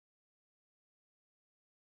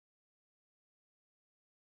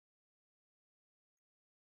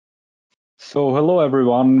So hello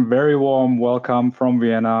everyone, very warm welcome from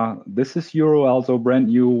Vienna. This is EuroELSO brand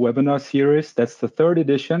new webinar series. That's the third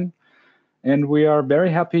edition. And we are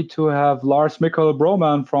very happy to have Lars, Mikael,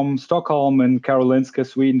 Broman from Stockholm and Karolinska,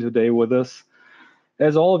 Sweden today with us.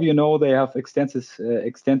 As all of you know, they have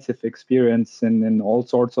extensive experience in all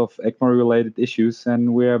sorts of ECMO-related issues.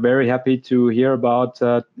 And we are very happy to hear about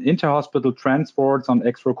inter-hospital transports on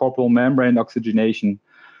extracorporeal membrane oxygenation.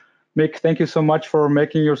 Mick, thank you so much for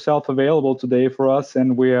making yourself available today for us,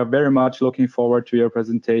 and we are very much looking forward to your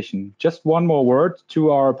presentation. Just one more word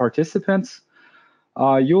to our participants.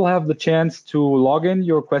 You'll have the chance to log in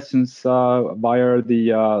your questions via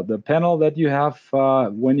the panel that you have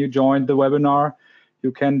when you joined the webinar.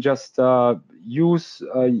 You can just use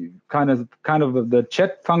kind of the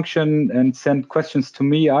chat function and send questions to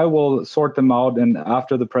me. I will sort them out, and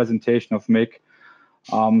after the presentation of Mick,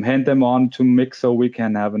 hand them on to Mick so we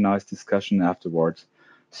can have a nice discussion afterwards.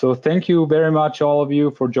 So thank you very much, all of you,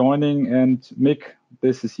 for joining. And Mick,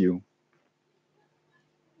 this is you.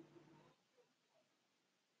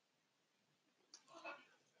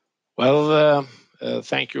 Well,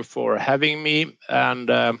 thank you for having me. And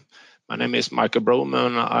my name is Mikael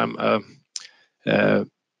Broman. I'm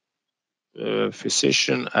a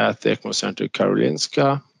physician at the ECMO Centre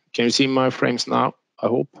Karolinska. Can you see my frames now? I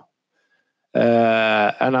hope.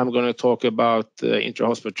 And I'm going to talk about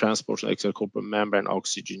intrahospital transport and extracorporeal membrane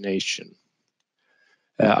oxygenation.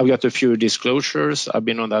 I've got a few disclosures. I've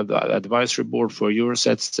been on the advisory board for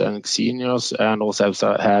EuroSets and Xenios, and also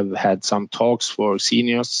have had some talks for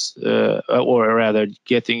Xenios, or rather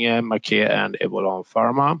getting Mikael and Evolan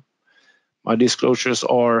Pharma. My disclosures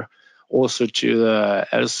are also to the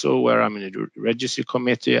ELSO, where I'm in the registry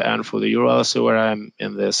committee, and for the EuroELSO, where I'm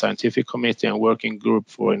in the scientific committee and working group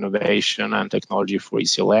for innovation and technology for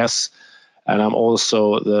ECLS. And I'm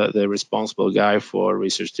also the responsible guy for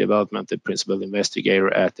research development, the principal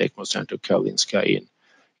investigator at ECMO Centre Karolinska in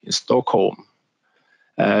Stockholm.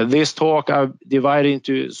 This talk I've divided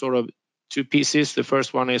into sort of two pieces. The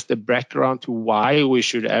first one is the background to why we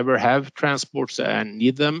should ever have transports and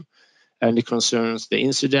need them. And it concerns the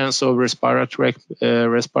incidence of respiratory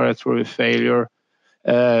failure,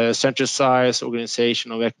 center size,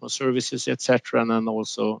 organization of ECMO services, etc. And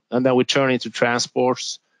then we turn into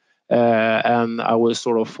transports, and I will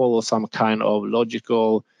sort of follow some kind of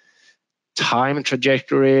logical time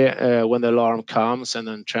trajectory when the alarm comes, and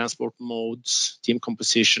then transport modes, team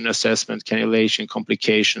composition, assessment, cannulation,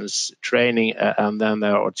 complications, training, and then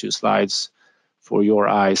there are 2 slides for your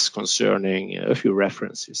eyes concerning a few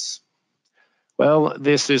references. Well,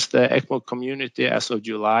 this is the ECMO community as of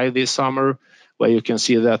July this summer, where you can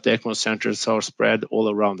see that the ECMO centers are spread all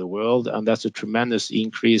around the world, and that's a tremendous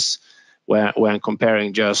increase when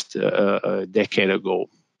comparing just a decade ago.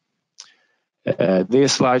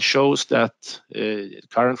 This slide shows that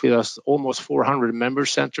currently there's almost 400 member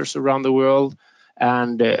centers around the world,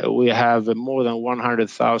 and we have more than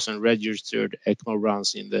 100,000 registered ECMO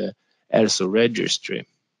runs in the ELSO registry.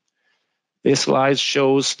 This slide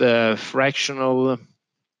shows the fractional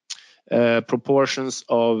proportions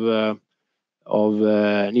of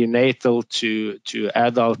neonatal to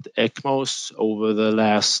adult ECMOs over the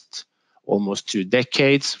last almost 2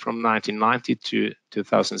 decades, from 1990 to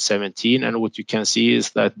 2017. And what you can see is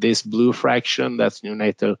that this blue fraction, that's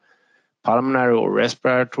neonatal pulmonary or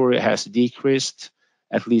respiratory, has decreased,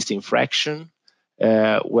 at least in fraction.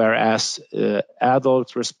 Whereas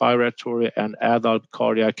adult respiratory and adult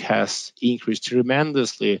cardiac has increased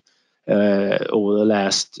tremendously over the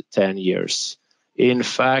last 10 years. In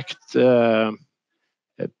fact, both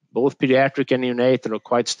pediatric and neonatal are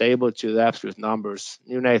quite stable to the absolute numbers.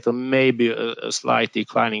 Neonatal may be a slight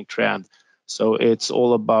declining trend. So it's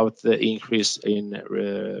all about the increase in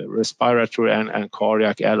respiratory and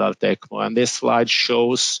cardiac adult ECMO. And this slide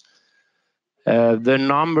shows the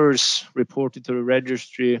numbers reported to the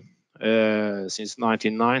registry since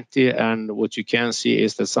 1990, and what you can see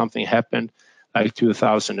is that something happened like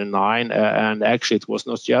 2009, and actually it was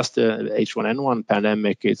not just the H1N1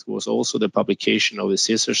 pandemic, it was also the publication of the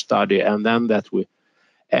scissor study, and then that we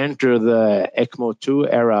enter the ECMO 2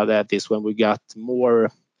 era. That is when we got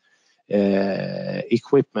more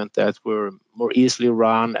equipment that were more easily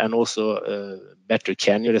run, and also better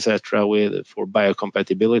cannula, etc., for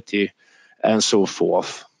biocompatibility and so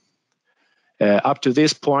forth. Up to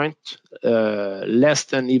this point, less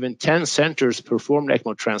than even 10 centers performed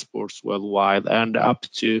ECMO transports worldwide, and up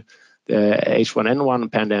to the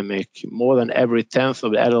H1N1 pandemic, more than every 10th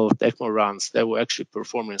of adult ECMO runs that were actually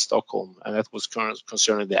performed in Stockholm, and that was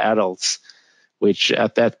concerning the adults, which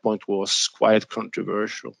at that point was quite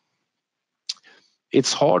controversial.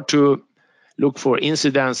 It's hard to look for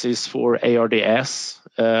incidences for ARDS.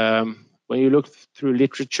 When you look through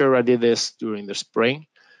literature, I did this during the spring.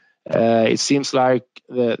 It seems like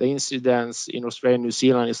the incidence in Australia and New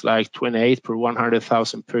Zealand is like 28 per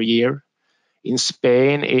 100,000 per year. In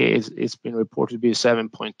Spain, it's been reported to be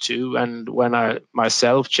 7.2, and when I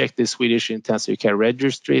myself checked the Swedish intensive care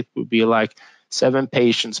registry, it would be like 7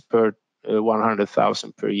 patients per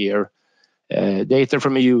 100,000 per year. Data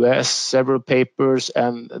from the US, several papers,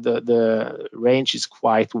 and the range is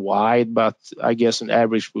quite wide, but I guess an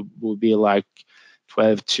average would be like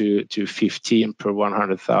 12 to 15 per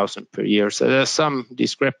 100,000 per year. So there's some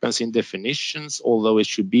discrepancy in definitions, although it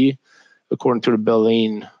should be according to the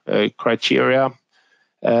Berlin criteria.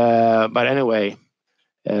 But anyway,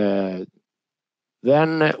 then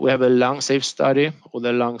we have a lung safe study, or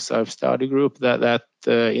the lung safe study group that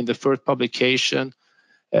in the first publication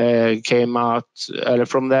came out.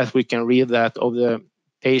 From that, we can read that of the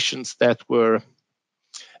patients that were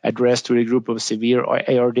addressed to the group of severe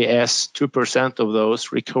ARDS, 2% of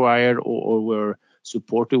those required or were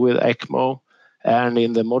supported with ECMO. And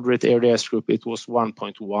in the moderate ARDS group, it was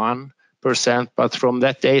 1.1%. But from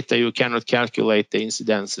that data, you cannot calculate the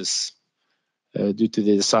incidences due to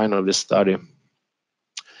the design of the study.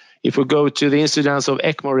 If we go to the incidence of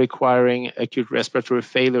ECMO requiring acute respiratory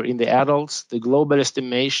failure in the adults, the global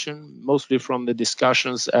estimation, mostly from the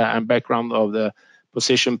discussions and background of the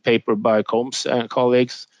position paper by Combs and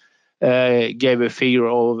colleagues, gave a figure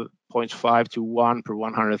of 0.5 to 1 per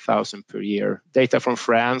 100,000 per year. Data from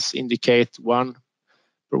France indicate 1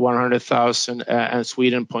 per 100,000 and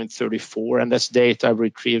Sweden 0.34, and that's data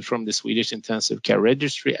retrieved from the Swedish Intensive Care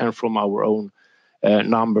Registry and from our own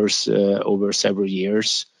numbers over several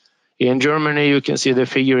years. In Germany, you can see the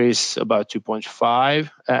figure is about 2.5,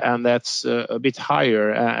 and that's a bit higher.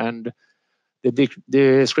 And the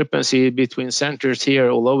discrepancy between centers here,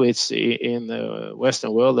 although it's in the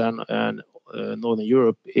Western world and Northern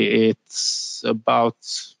Europe, it's about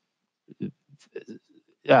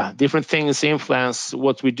different things influence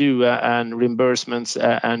what we do and reimbursements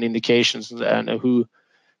and indications and who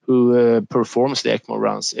performs the ECMO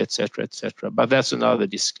runs, etc., etc. But that's another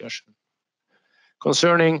discussion.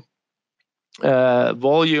 Concerning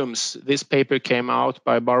volumes, this paper came out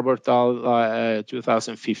by Barber et al.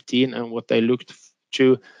 2015, and what they looked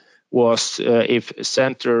to was if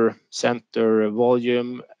center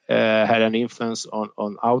volume had an influence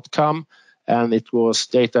on outcome, and it was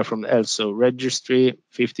data from the EuroELSO registry,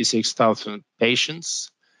 56,000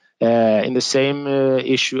 patients. In the same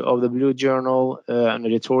issue of the Blue Journal, an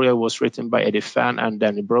editorial was written by Eddie Fan and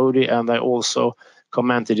Danny Brody, and they also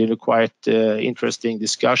commented in a quite interesting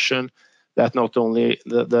discussion that not only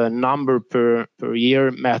the number per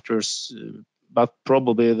year matters, but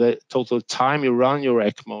probably the total time you run your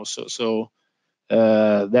ECMO. So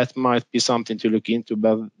that might be something to look into,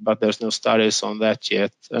 but there's no studies on that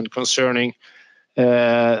yet. And concerning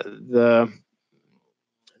the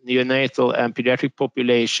neonatal and pediatric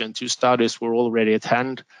population, 2 studies were already at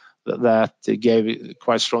hand that gave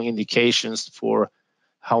quite strong indications for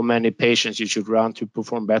how many patients you should run to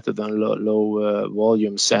perform better than low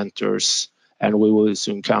volume centers, and we will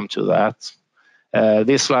soon come to that.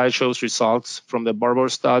 This slide shows results from the Barber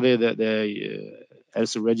study, the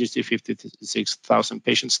EuroELSO registry 56,000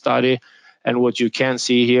 patient study, and what you can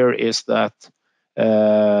see here is that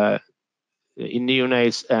in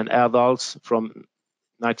neonates and adults from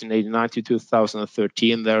 1989 to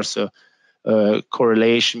 2013, there's a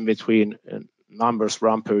correlation between numbers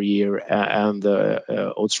run per year and the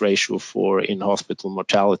odds ratio for in-hospital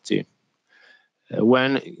mortality.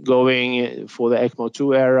 When going for the ECMO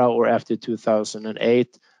 2 era or after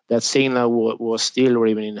 2008, that signal was still or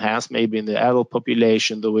even enhanced, maybe in the adult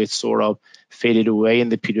population, though it sort of faded away in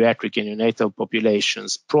the pediatric and neonatal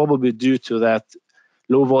populations, probably due to that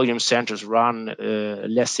low volume centers run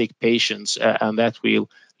less sick patients, and that will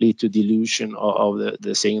lead to dilution of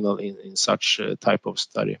the signal in such a type of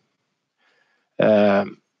study.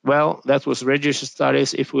 Well, that was registered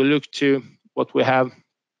studies. If we look to what we have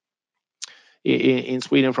in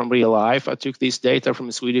Sweden from real life, I took this data from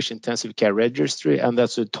the Swedish Intensive Care Registry, and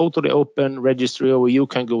that's a totally open registry where you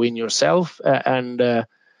can go in yourself and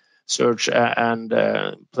search and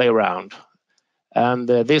play around. And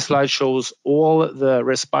this slide shows all the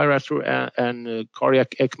respiratory and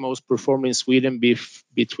cardiac ECMOs performed in Sweden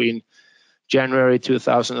between January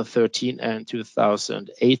 2013 and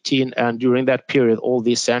 2018, and during that period, all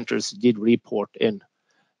these centers did report in.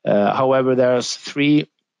 However, there's 3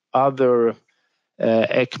 other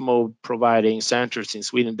ECMO providing centers in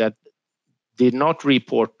Sweden that did not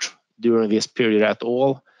report during this period at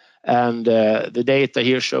all, and the data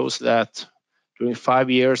here shows that During 5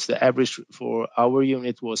 years, the average for our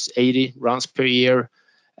unit was 80 runs per year,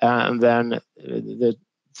 and then the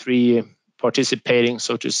 3 participating,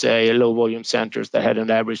 so to say, low volume centers that had an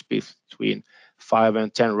average between 5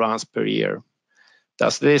 and 10 runs per year.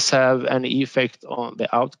 Does this have any effect on the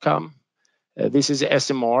outcome? This is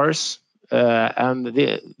SMRs, and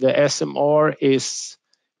the SMR is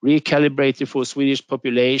recalibrated for Swedish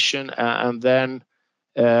population, and then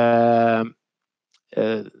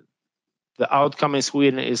the outcome in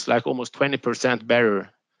Sweden is like almost 20% better.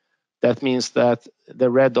 That means that the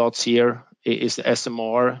red dots here is the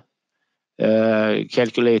SMR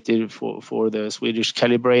calculated for the Swedish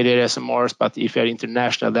calibrated SMRs, but if you're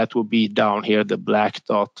international, that will be down here, the black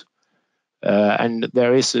dot. And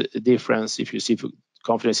there is a difference if you see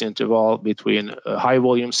confidence interval between a high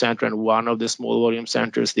volume center and one of the small volume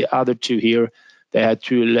centers. The other 2 here, they had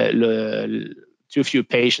too few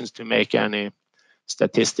patients to make any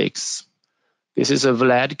statistics. This is a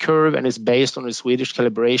Vlad curve, and it's based on the Swedish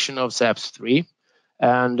calibration of SAPS-3,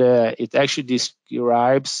 and it actually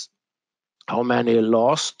describes how many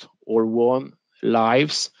lost or won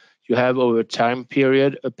lives you have over a time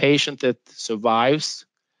period. A patient that survives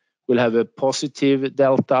will have a positive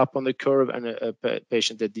delta up on the curve, and a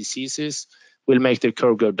patient that deceases will make the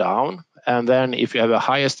curve go down. And then if you have a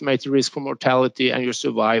high estimated risk for mortality and you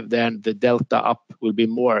survive, then the delta up will be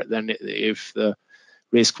more than if the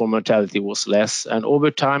risk for mortality was less. And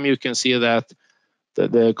over time, you can see that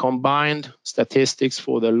the combined statistics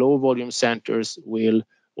for the low volume centers will,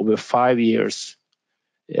 over 5 years,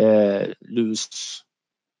 lose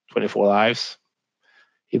 24 lives.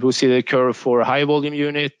 If we see the curve for a high volume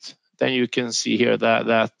unit, then you can see here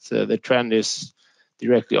that the trend is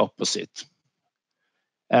directly opposite.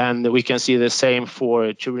 And we can see the same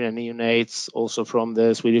for children and neonates, also from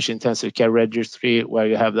the Swedish Intensive Care Registry, where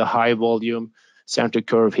you have the high volume center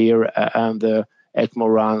curve here, and the ECMO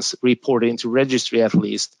runs reported into registry at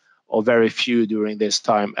least are very few during this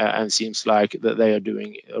time, and seems like that they are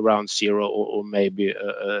doing around 0 or maybe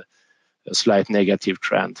a slight negative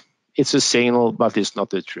trend. It's a signal, but it's not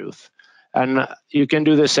the truth. And you can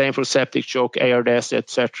do the same for septic shock, ARDS,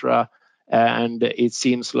 etc. And it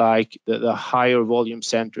seems like the higher volume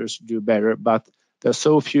centers do better, but there's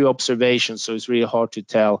so few observations, so it's really hard to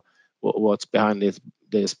tell what's behind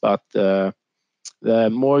this. But the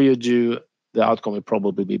more you do, the outcome will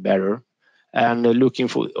probably be better. And looking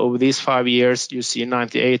for over these 5 years, you see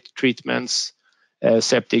 98 treatments,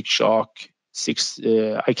 septic shock, 6.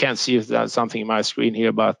 I can't see if that's something in my screen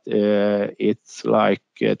here, but it's like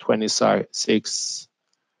 26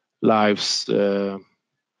 lives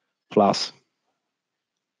plus.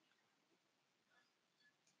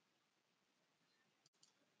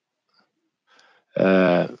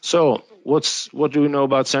 So what do we know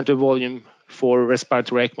about center volume for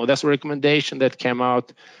respiratory ECMO? That's a recommendation that came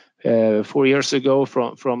out 4 years ago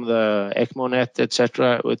from the ECMOnet,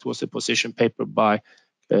 etc. It was a position paper by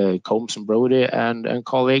Combs and Brody and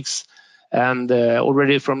colleagues. And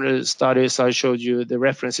already from the studies I showed you the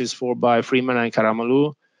references for by Freeman and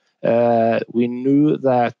Karamanlu, we knew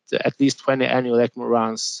that at least 20 annual ECMO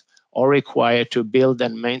runs are required to build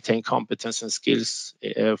and maintain competence and skills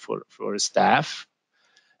for staff.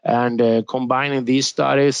 And combining these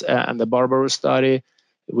studies and the Barbaro study,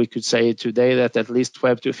 we could say today that at least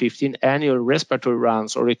 12 to 15 annual respiratory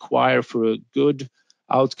runs are required for a good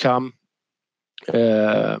outcome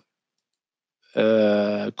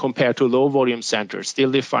compared to low volume centers,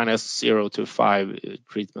 still defined as 0 to 5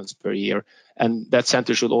 treatments per year. And that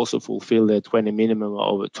center should also fulfill the 20 minimum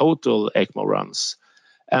of total ECMO runs.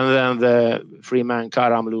 And then the Freeman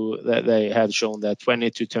Karamlu, they had shown that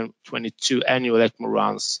 20 to 22 annual ECMO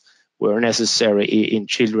runs were necessary in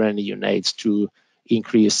children and neonates to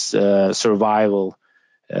increase survival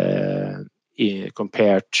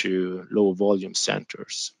compared to low volume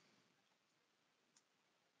centers.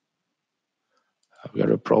 I've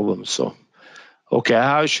got a problem. So, okay,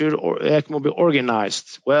 how should ECMO be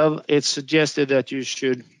organized? Well, it's suggested that you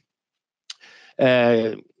should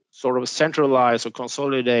sort of centralize or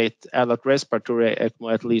consolidate adult respiratory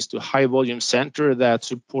ECMO at least to high volume center that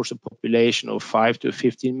supports a population of 5 to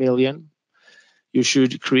 15 million. You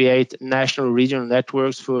should create national regional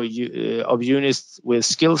networks of units with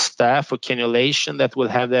skilled staff for cannulation that will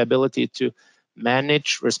have the ability to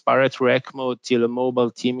manage respiratory ECMO till a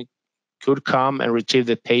mobile team could come and retrieve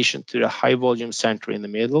the patient to the high volume center in the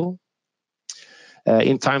middle.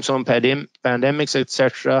 In times of pandemics,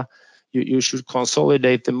 etc., you should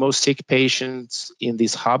consolidate the most sick patients in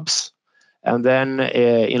these hubs, and then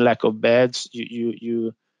in lack of beds,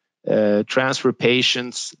 you transfer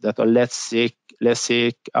patients that are less sick less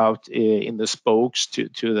sick out in the spokes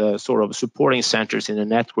to the sort of supporting centers in the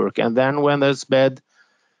network. And then when there's bed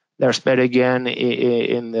again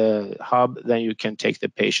in the hub, then you can take the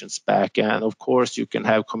patients back. And of course, you can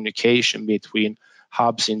have communication between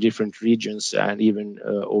hubs in different regions and even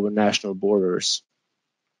over national borders.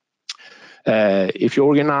 If you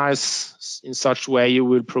organize in such a way, you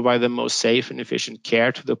will provide the most safe and efficient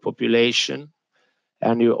care to the population,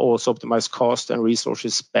 and you also optimize cost and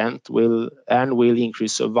resources spent will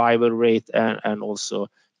increase survival rate and also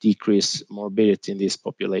decrease morbidity in these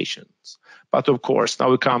populations. But of course, now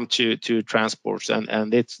we come to transports,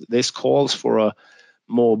 and this calls for a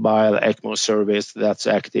mobile ECMO service that's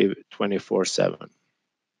active 24/7.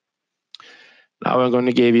 Now I'm going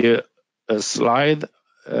to give you a slide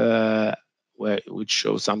which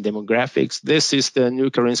shows some demographics. This is the new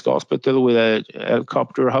Karolinska Hospital with a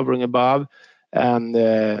helicopter hovering above, and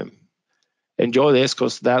enjoy this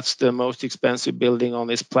because that's the most expensive building on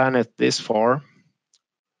this planet this far.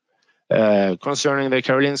 Concerning the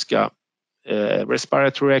Karolinska,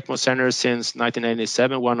 respiratory ECMO center since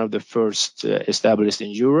 1987, one of the first established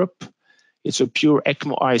in Europe. It's a pure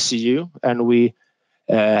ECMO ICU, and we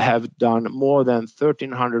have done more than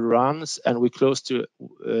 1,300 runs, and we're close to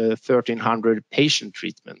 1,300 patient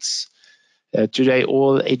treatments. Today,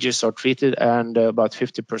 all ages are treated, and about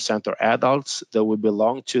 50% are adults that will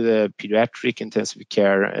belong to the pediatric intensive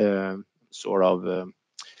care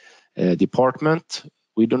department.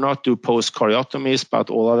 We do not do post-cariotomies, but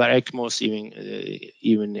all other ECMOs,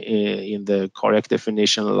 even in the correct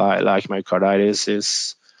definition, like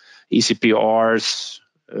myocarditis, ECPRs,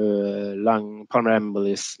 lung pulmonary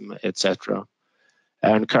embolism, etc.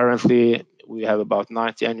 And currently, we have about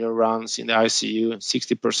 90 annual runs in the ICU.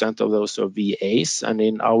 60% of those are VAs, and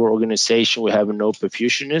in our organization, we have no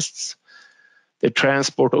perfusionists. The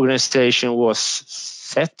transport organization was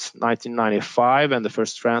set 1995, and the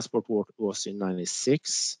first transport was in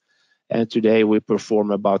 96. And today we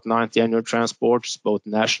perform about 90 annual transports, both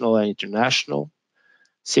national and international.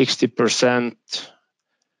 60%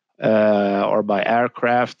 are by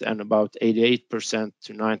aircraft, and about 88%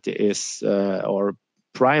 to 90% is our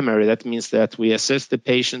primary. That means that we assess the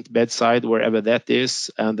patient bedside wherever that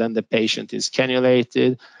is, and then the patient is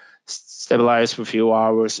cannulated, stabilized for a few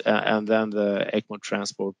hours, and then the ECMO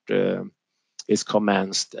transport is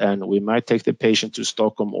commenced, and we might take the patient to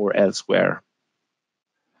Stockholm or elsewhere.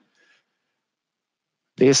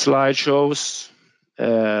 This slide shows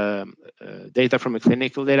data from a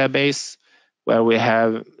clinical database where we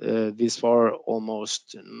have this far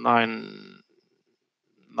almost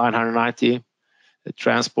 990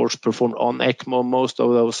 transports performed on ECMO. Most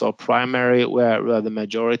of those are primary, where the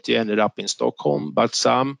majority ended up in Stockholm, but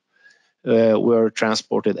some were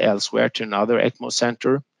transported elsewhere to another ECMO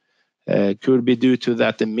center. Could be due to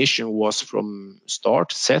that the mission was from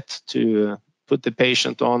start set to put the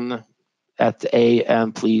patient on at A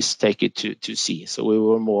and please take it to C. So we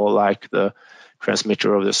were more like the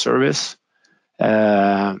transmitter of the service.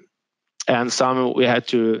 And some we had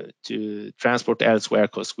to transport elsewhere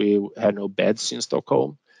because we had no beds in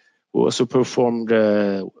Stockholm. We also performed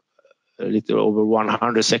a little over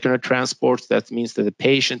 100 secondary transports. That means that the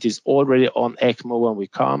patient is already on ECMO when we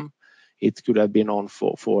come. It could have been on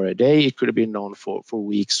for a day. It could have been on for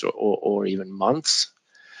weeks or even months.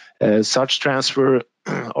 Such transfer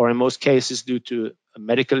are in most cases due to a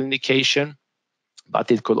medical indication,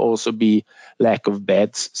 but it could also be lack of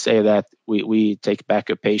beds. Say that we take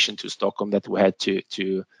back a patient to Stockholm that we had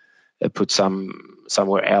to put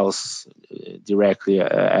somewhere else directly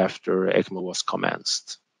after ECMO was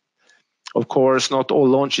commenced. Of course, not all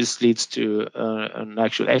launches leads to an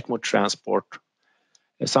actual ECMO transport.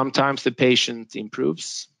 Sometimes the patient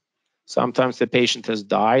improves. Sometimes the patient has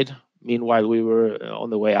died. Meanwhile, we were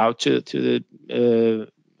on the way out to the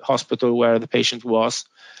hospital where the patient was.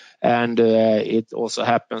 And it also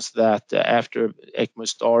happens that after ECMO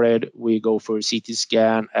started, we go for a CT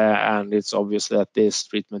scan, and it's obvious that this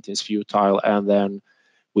treatment is futile, and then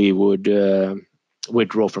we would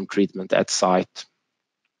withdraw from treatment at site.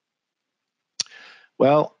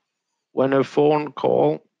 Well, when a phone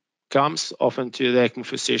call comes often to the ECMO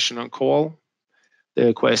physician on call,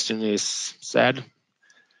 the question is said,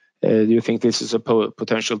 do you think this is a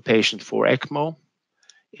potential patient for ECMO?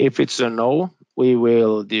 If it's a no, we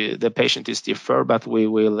will, the patient is deferred, but we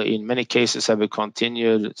will in many cases have a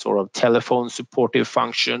continued sort of telephone supportive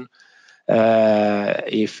function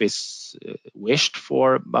if it's wished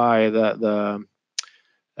for by the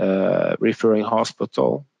referring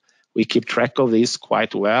hospital. We keep track of this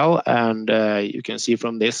quite well, and you can see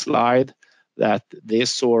from this slide that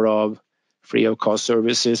this sort of free of cost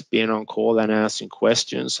services, being on call and answering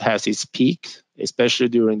questions, has its peak, especially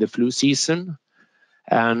during the flu season.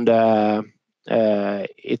 And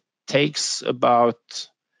it takes about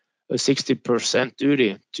a 60%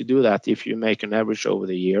 duty to do that if you make an average over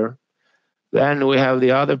the year. Then we have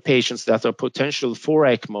the other patients that are potential for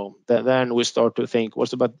ECMO. Then we start to think,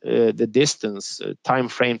 what's about the distance, time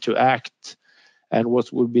frame to act, and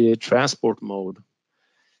what would be the transport mode?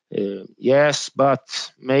 Yes,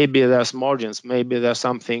 but maybe there's margins. Maybe there's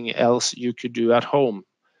something else you could do at home.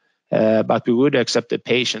 But we would accept the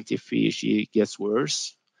patient if he or she gets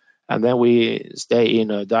worse. And then we stay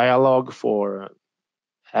in a dialogue for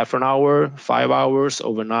half an hour, 5 hours,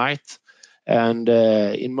 overnight. And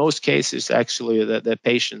in most cases, actually, the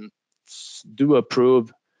patients do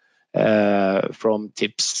approve from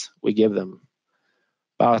tips we give them.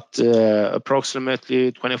 But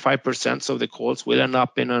approximately 25% of the calls will end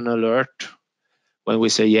up in an alert when we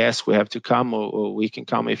say, yes, we have to come, or we can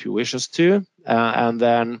come if you wish us to. And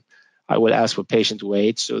then I will ask for patient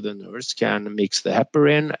weight so the nurse can mix the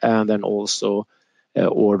heparin, and then also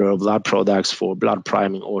order blood products for blood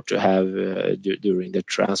priming or to have during the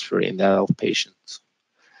transfer in the adult patient.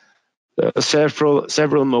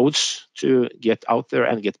 Several modes to get out there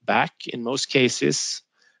and get back. In most cases,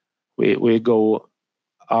 we go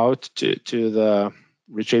out to the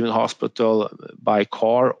retrieving hospital by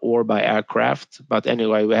car or by aircraft. But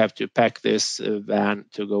anyway, we have to pack this van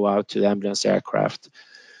to go out to the ambulance aircraft.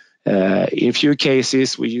 In few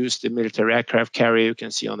cases, we use the military aircraft carrier you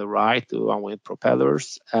can see on the right, the one with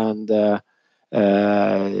propellers, and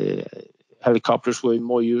helicopters were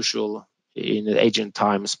more usual in the ancient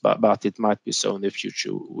times, but it might be so in the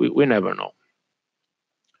future. We never know.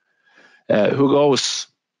 Who goes?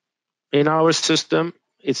 In our system,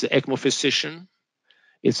 it's the ECMO physician,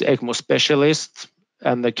 it's the ECMO specialist,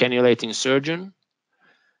 and the cannulating surgeon.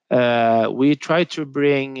 We try to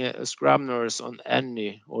bring a scrub nurse on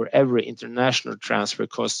any or every international transfer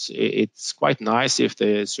because it's quite nice if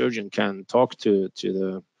the surgeon can talk to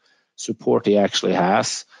the support he actually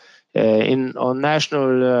has. On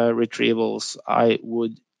national retrievals, I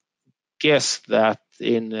would guess that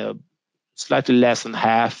in slightly less than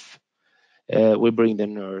half we bring the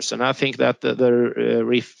nurse, and I think that the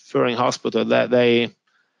referring hospital that they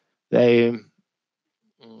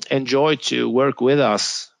enjoy to work with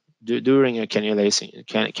us during a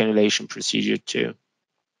cannulation procedure too.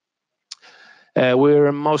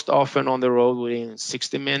 We're most often on the road within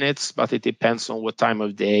 60 minutes, but it depends on what time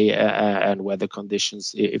of day and weather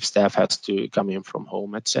conditions, if staff has to come in from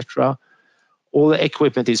home, etc. All the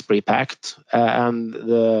equipment is pre-packed and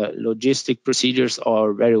the logistic procedures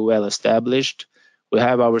are very well established. We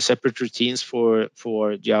have our separate routines for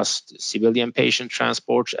just civilian patient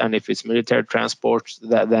transport, and if it's military transport,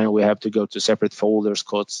 then we have to go to separate folders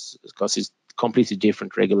because it's completely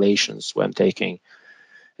different regulations when taking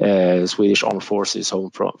Swedish armed forces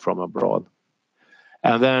home from abroad.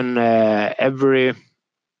 And then I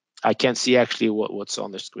can't see actually what's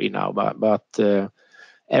on the screen now, but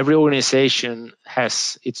every organization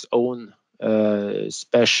has its own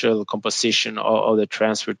special composition of the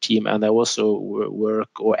transfer team, and they also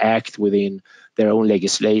work or act within their own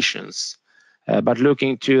legislations. But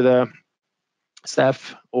looking to the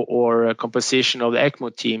staff or composition of the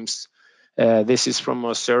ECMO teams, this is from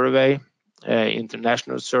a survey,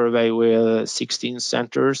 international survey with 16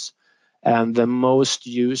 centers, and the most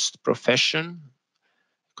used profession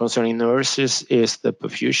concerning nurses is the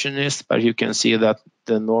perfusionist, but you can see that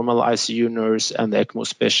the normal ICU nurse and the ECMO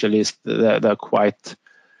specialist, they're quite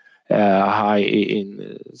high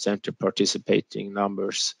in center participating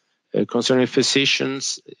numbers. Concerning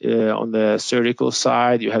physicians, on the surgical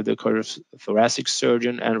side, you have the thoracic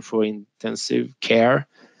surgeon, and for intensive care,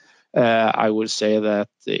 I would say that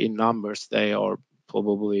in numbers they are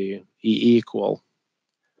probably equal.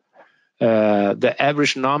 The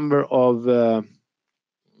average number of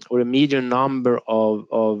or a median number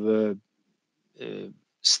of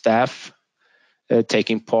staff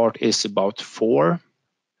taking part is about 4.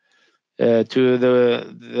 To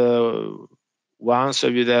the ones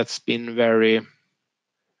of you that's been very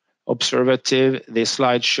observative, this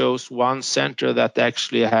slide shows one center that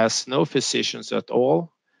actually has no physicians at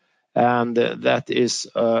all, and that is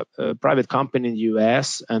a private company in the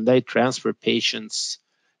US, and they transfer patients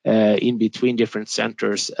in between different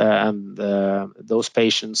centers, and those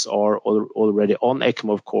patients are already on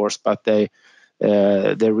ECMO, of course, but the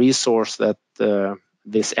resource that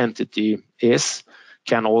this entity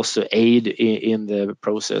can also aid in the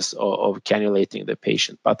process of cannulating the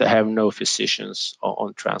patient, but they have no physicians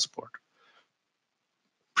on transport.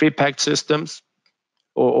 Pre-packed systems,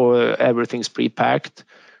 or everything's pre-packed.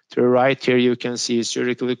 To the right here, you can see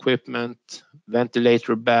surgical equipment,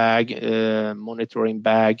 ventilator bag, monitoring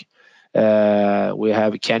bag. We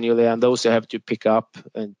have cannula, and those you have to pick up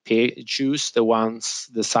and choose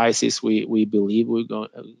the sizes we believe we're going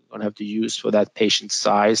to have to use for that patient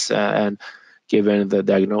size and given the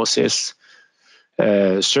diagnosis.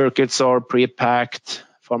 Circuits are pre-packed,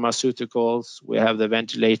 pharmaceuticals, we have the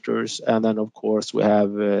ventilators, and then of course we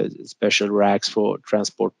have special racks for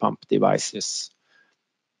transport pump devices.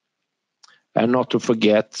 And not to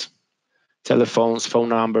forget, telephones, phone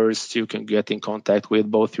numbers you can get in contact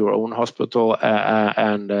with both your own hospital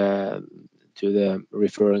and to the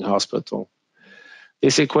referring hospital.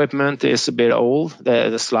 This equipment is a bit old.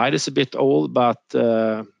 The slide is a bit old, but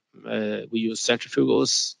we use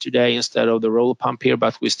centrifugals today instead of the roll pump here,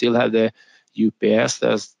 but we still have the UPS.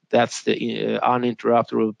 That's the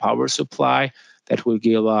uninterruptible power supply that will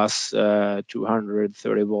give us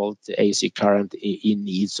 230 volt AC current in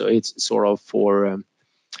need. So it's sort of for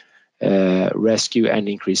rescue and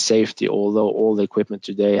increased safety, although all the equipment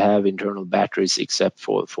today have internal batteries except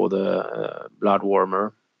for the blood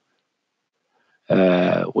warmer.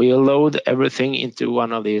 We load everything into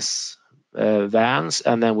one of these vans,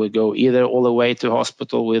 and then we go either all the way to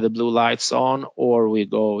hospital with the blue lights on, or we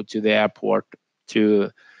go to the airport to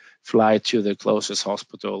fly to the closest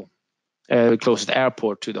hospital, closest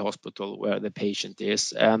airport to the hospital where the patient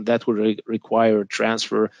is, and that will require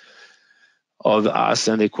transfer of us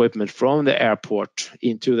and the equipment from the airport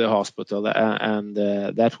into the hospital, and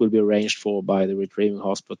that will be arranged for by the retrieving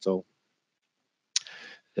hospital.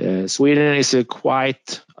 Sweden is a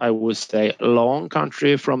quite, I would say, long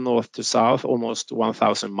country from north to south, almost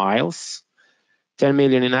 1,000 miles. 10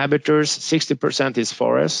 million inhabitants, 60% is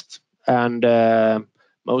forest, and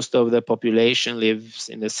most of the population lives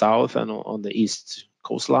in the south and on the east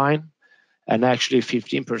coastline, and actually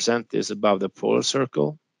 15% is above the polar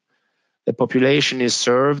circle. The population is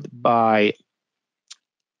served by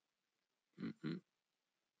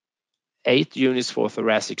 8 units for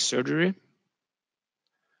thoracic surgery,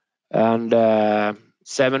 and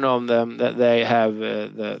 7 of them that they have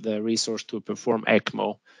the resource to perform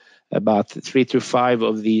ECMO. About 3 to 5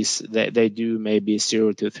 of these they do maybe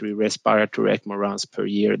 0 to 3 respiratory ECMO runs per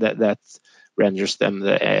year. That renders them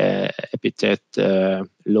the epithet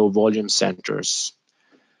low volume centers.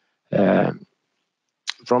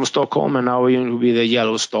 From Stockholm, and now we will be the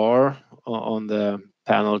yellow star on the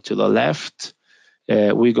panel to the left.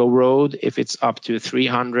 We go road if it's up to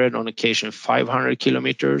 300, on occasion 500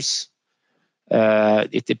 kilometers.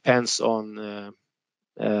 It depends on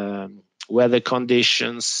weather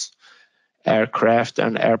conditions, aircraft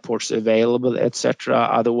and airports available, etc.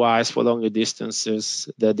 Otherwise, for longer distances,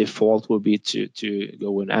 the default will be to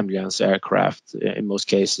go in ambulance aircraft. In most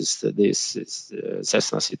cases, this is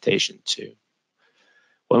Cessna Citation 2.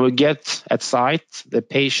 When we get at site, the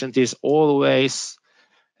patient is always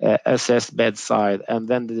assessed bedside, and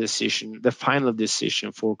then the final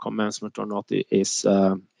decision for commencement or not is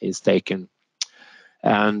taken.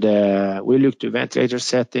 And we look to ventilator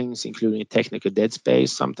settings, including technical dead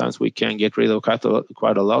space. Sometimes we can get rid of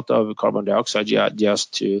quite a lot of carbon dioxide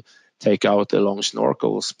just to take out the long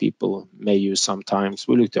snorkels people may use sometimes.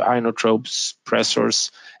 We look to inotropes, pressors,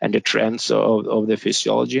 and the trends of the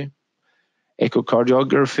physiology.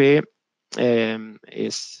 Echocardiography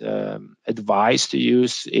is advised to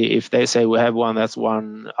use. If they say we have one that's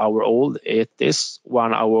 1 hour old, it is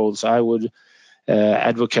 1 hour old. So I would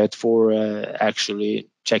advocate for actually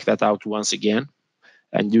check that out once again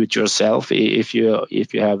and do it yourself if you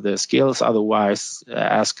have the skills. Otherwise,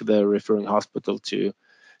 ask the referring hospital to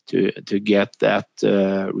get that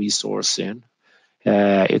resource in.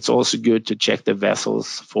 It's also good to check the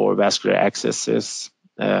vessels for vascular accesses,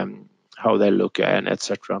 how they look, and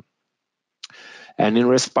etc. And in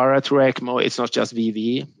respiratory ECMO, it's not just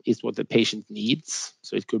VV, it's what the patient needs.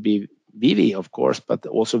 So it could be VV, of course, but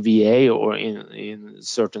also VA, or in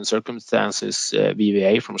certain circumstances,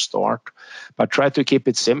 VVA from start. But try to keep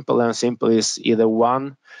it simple, and simple is either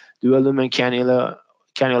 1 dual lumen cannula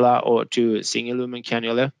or 2 single lumen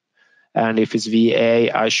cannula. And if it's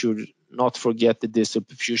VA, I should not forget the distal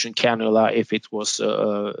perfusion cannula if it was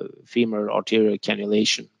femoral arterial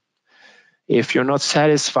cannulation. If you're not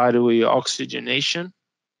satisfied with your oxygenation,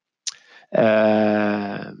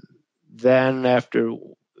 then after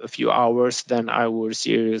a few hours, then I would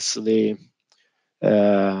seriously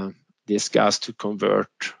discuss to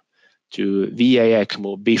convert to VA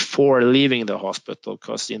ECMO before leaving the hospital,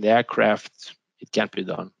 because in the aircraft it can't be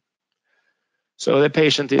done. So the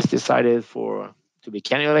patient is decided to be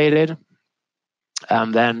cannulated,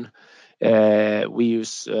 and then We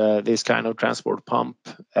use this kind of transport pump,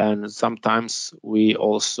 and sometimes we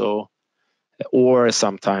also, or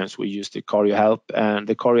sometimes we use the CardioHelp, and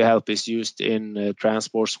the CardioHelp is used in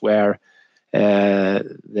transports where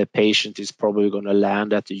the patient is probably going to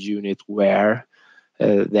land at the unit where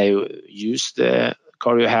they use the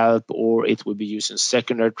CardioHelp, or it will be used in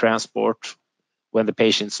secondary transport when the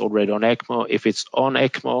patient's already on ECMO. If it's on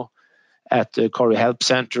ECMO at the CardioHelp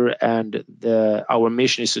Center, and our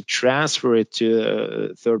mission is to transfer it to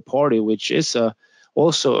a third party, which is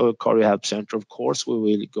also a CardioHelp Center, of course we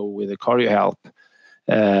will go with a CardioHelp.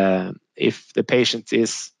 If the patient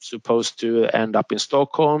is supposed to end up in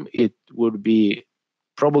Stockholm, it would be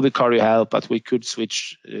probably CardioHelp, but we could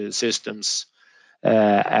switch systems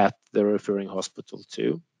at the referring hospital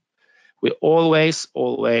too. We always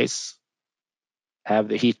have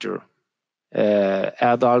the heater,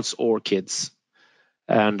 adults or kids,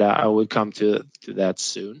 and I will come to that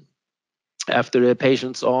soon. After the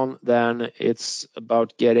patient's on, then it's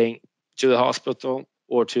about getting to the hospital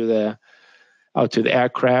or out to the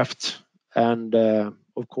aircraft, and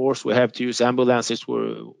of course we have to use ambulances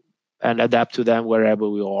and adapt to them wherever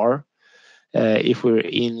we are. If we're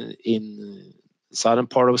in southern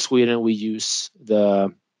part of Sweden, we use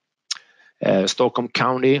the Stockholm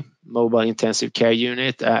County Mobile Intensive Care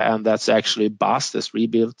Unit, and that's actually a bus that's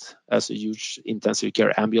rebuilt as a huge intensive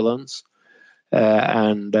care ambulance.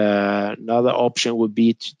 And another option would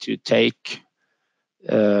be to take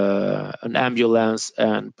an ambulance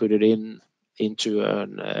and put it into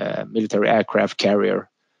a military aircraft carrier.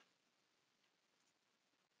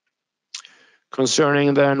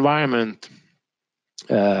 Concerning the environment,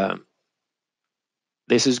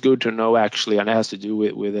 this is good to know actually, and it has to do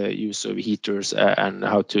with the use of heaters and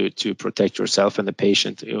how to protect yourself and the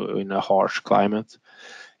patient in a harsh climate.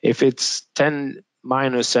 If it's 10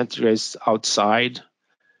 minus centigrades outside,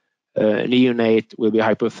 a neonate will be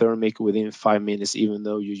hypothermic within 5 minutes, even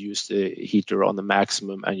though you use the heater on the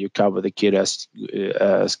maximum and you cover the kid as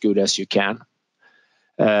good as you can.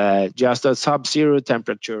 Just at sub-zero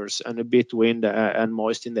temperatures and a bit wind and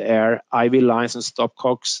moist in the air, IV lines and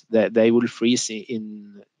stopcocks, they will freeze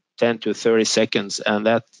in 10 to 30 seconds, and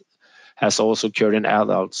that has also occurred in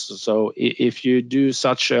adults. So if you do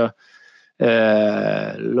such a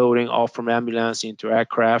loading off from ambulance into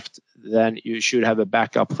aircraft, then you should have a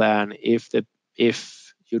backup plan. If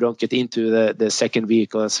you don't get into the second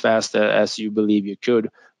vehicle as fast as you believe you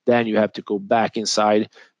could, then you have to go back inside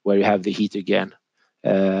where you have the heat again.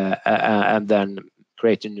 And then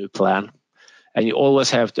create a new plan. And you always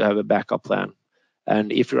have to have a backup plan.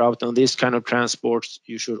 And if you're out on this kind of transports,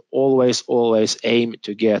 you should always aim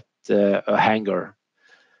to get a hangar.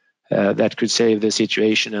 That could save the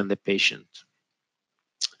situation and the patient.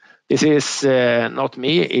 This is not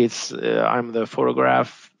me, I'm the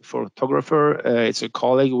photographer. It's a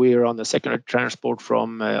colleague. We're on the secondary transport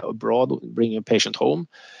from abroad, bringing a patient home.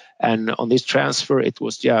 And on this transfer, it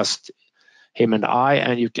was just him and I,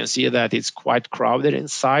 and you can see that it's quite crowded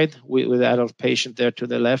inside with the adult patient there to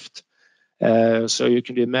the left. So you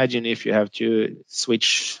can imagine if you have to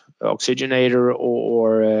switch oxygenator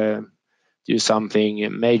or do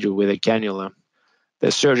something major with a cannula.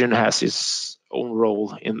 The surgeon has his own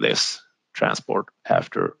role in this transport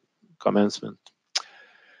after commencement.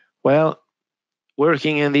 Well,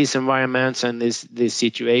 working in these environments and these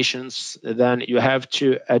situations, then you have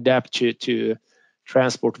to adapt to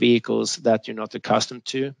transport vehicles that you're not accustomed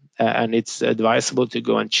to, and it's advisable to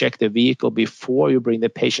go and check the vehicle before you bring the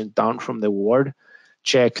patient down from the ward.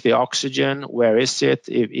 Check the oxygen, where is it?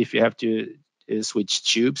 If you have to switch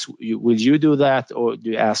tubes, will you do that, or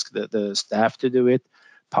do you ask the staff to do it?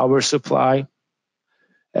 Power supply,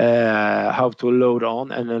 how to load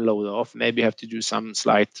on and then load off. Maybe you have to do some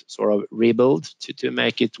slight sort of rebuild to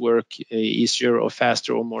make it work easier or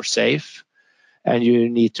faster or more safe. And you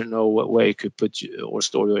need to know where you could put or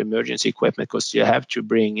store your emergency equipment, because you have to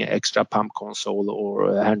bring extra pump console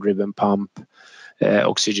or a hand-driven pump,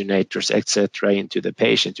 oxygenators, etc. into the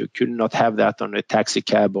patient. You could not have that on a taxi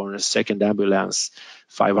cab or a second ambulance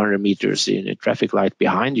 500 meters in a traffic light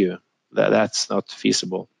behind you. That's not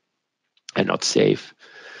feasible and not safe.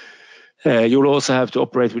 You'll also have to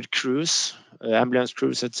operate with crews, ambulance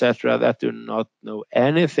crews, etc., that do not know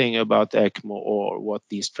anything about ECMO or what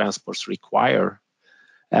these transports require.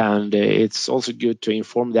 And it's also good to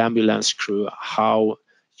inform the ambulance crew how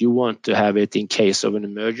you want to have it in case of an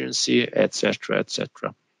emergency, etc.,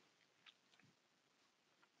 etc.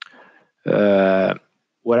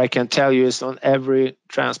 What I can tell you is on every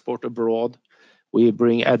transport abroad, we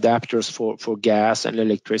bring adapters for gas and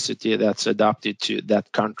electricity that's adapted to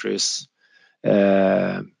that country's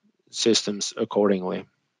systems accordingly.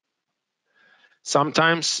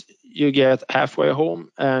 Sometimes you get halfway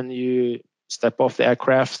home and you step off the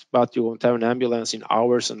aircraft, but you won't have an ambulance in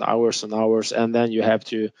hours and hours and hours, and then you have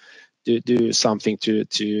to do something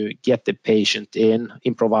to get the patient in,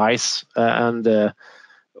 improvise, and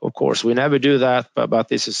of course we never do that, but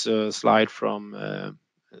this is a slide from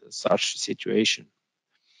such situation.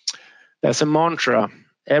 There's a mantra.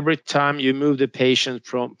 Every time you move the patient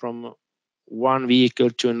from one vehicle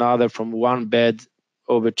to another, from one bed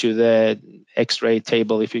over to the X-ray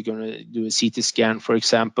table, if you're going to do a CT scan, for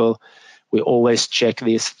example, we always check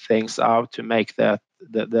these things out to make that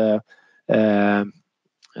the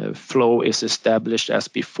flow is established as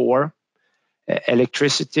before.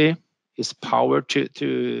 Electricity is power to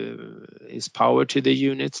the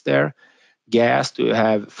units there. Gas, do you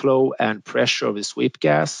have flow and pressure of the sweep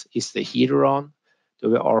gas? Is the heater on? Do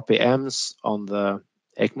we have RPMs on the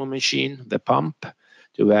ECMO machine, the pump?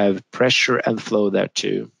 Do we have pressure and flow there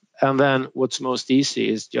too? And then what's most easy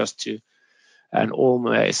is just to, and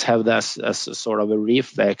always have that as a sort of a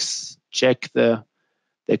reflex, check the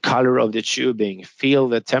color of the tubing, feel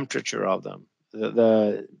the temperature of them.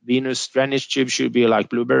 The venous drainage tube should be like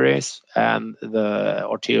blueberries, and the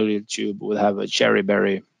arterial tube will have a cherry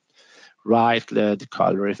berry, right, the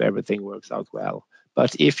color if everything works out well.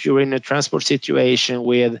 But if you're in a transport situation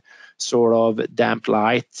with sort of damp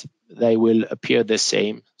light, they will appear the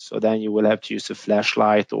same. So then you will have to use a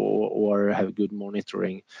flashlight or have good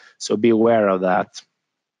monitoring. So be aware of that.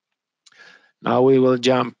 Now we will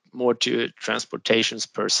jump more to transportations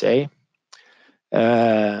per se.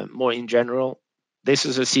 More in general, this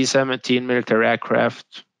is a C-17 military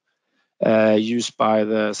aircraft used by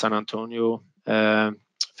the San Antonio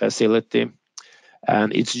facility,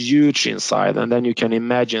 and it's huge inside. And then you can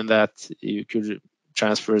imagine that you could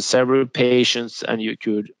transfer several patients and you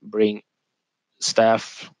could bring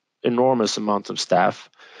staff, enormous amount of staff.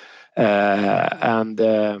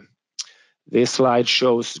 This slide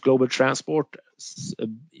shows global transport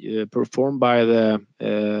performed by the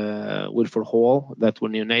Wilford Hall that were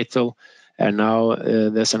neonatal, and now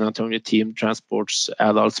the San Antonio team transports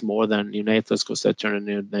adults more than neonatals because they turned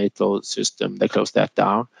the neonatal system, they closed that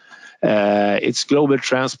down. It's global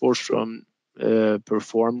transports from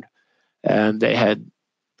performed, and they had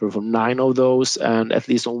performed 9 of those, and at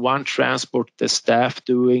least on one transport the staff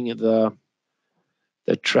doing the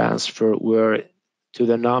transfer were to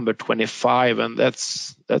the number 25, and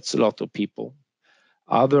that's a lot of people.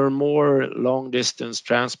 Other more long distance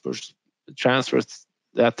transfers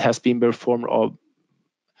that has been performed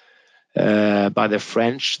by the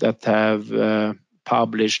French that have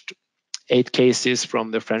published 8 cases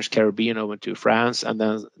from the French Caribbean over to France, and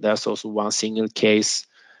then there's also one single case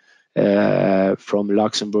from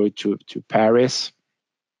Luxembourg to Paris.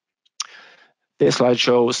 This slide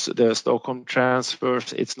shows the Stockholm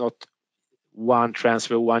transfers. It's not one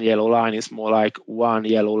transfer, one yellow line. It's more like one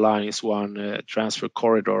yellow line is one transfer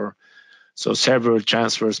corridor. So several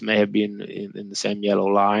transfers may have been in the same yellow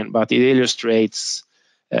line, but it illustrates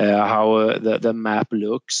how the map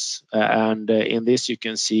looks. And in this you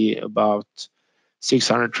can see about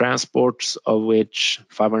 600 transports, of which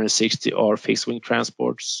 560 are fixed wing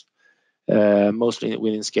transports, mostly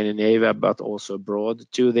within Scandinavia, but also abroad.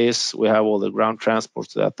 To this, we have all the ground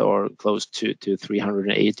transports that are close to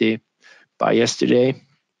 380 by yesterday.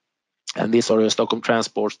 And these are the Stockholm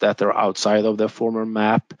transports that are outside of the former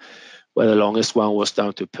map, where the longest one was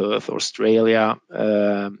down to Perth, Australia.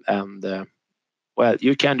 Well,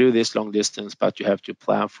 you can do this long distance, but you have to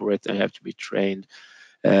plan for it and you have to be trained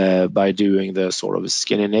by doing the sort of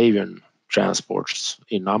Scandinavian transports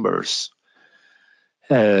in numbers.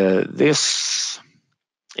 This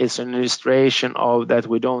is an illustration of that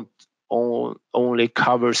we don't only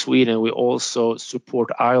cover Sweden, we also support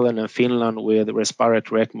Ireland and Finland with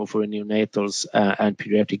respiratory ECMO for neonatals and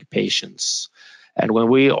pediatric patients. And when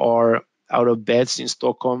we are out of beds in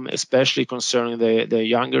Stockholm, especially concerning the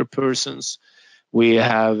younger persons, we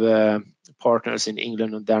have partners in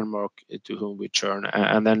England and Denmark to whom we turn,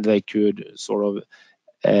 and then they could sort of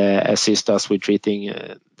assist us with treating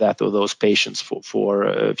that or those patients for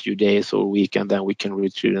a few days or a week, and then we can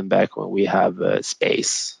retrieve them back when we have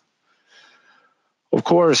space. Of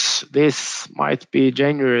course, this might be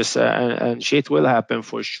dangerous and shit will happen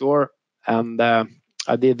for sure. And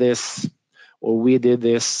we did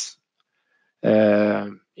this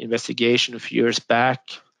investigation a few years back,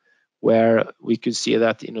 where we could see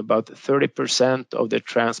that in about 30% of the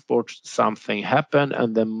transport something happened,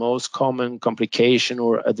 and the most common complication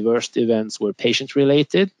or adverse events were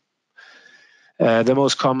patient-related. The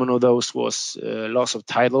most common of those was loss of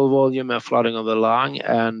tidal volume and flooding of the lung,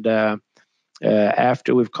 and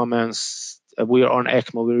after we've commenced we are on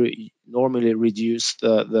ECMO, we normally reduce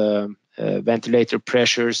the ventilator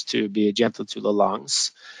pressures to be gentle to the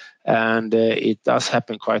lungs. And it does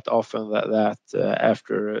happen quite often that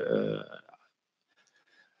after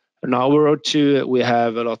an hour or two, we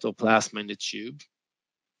have a lot of plasma in the tube,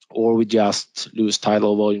 or we just lose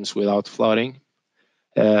tidal volumes without flooding.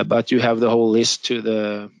 But you have the whole list to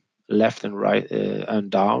the left and right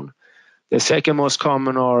and down. The second most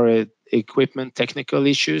common are equipment technical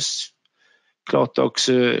issues, clot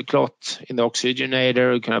in the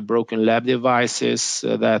oxygenator, kind of broken lab devices,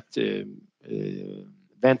 that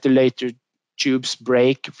ventilator tubes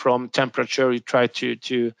break from temperature. You try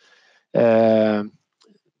to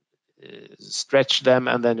stretch them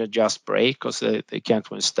and then they just break because they can't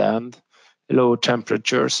withstand low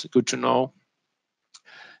temperatures. Good to know.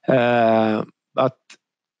 But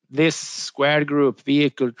this squared group,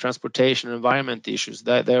 vehicle, transportation, environment issues,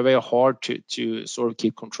 they're very hard to sort of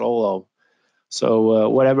keep control of. So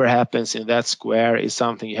whatever happens in that square is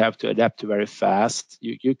something you have to adapt to very fast.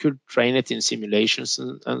 You could train it in simulations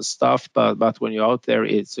and stuff, but when you're out there,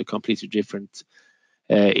 it's a completely different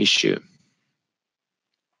issue.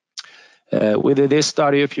 We did this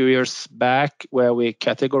study a few years back where we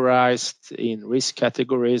categorized in risk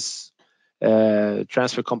categories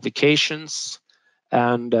transfer complications,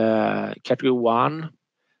 and category 1,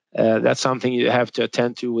 that's something you have to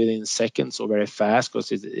attend to within seconds or very fast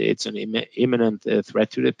because it's an imminent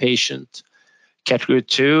threat to the patient. Category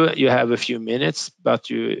 2, you have a few minutes, but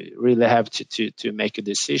you really have to make a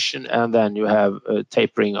decision, and then you have a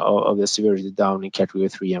tapering of the severity down in category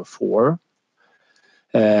 3 and 4.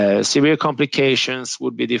 Severe complications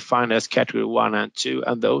would be defined as category 1 and 2,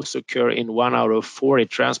 and those occur in 1 out of 40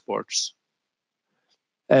 transports.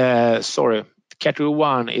 Category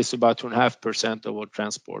 1 is about 2.5% of all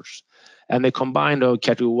transports. And the combined of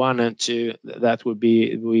category 1 and 2, that would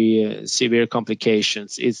be severe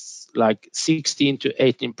complications. It's like 16 to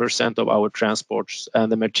 18% of our transports,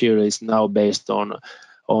 and the material is now based on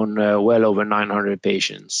well over 900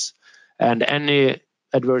 patients. And any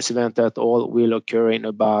adverse event at all will occur in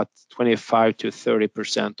about 25 to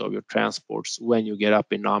 30% of your transports when you get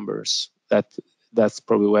up in numbers. That's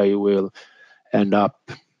probably where you will end up.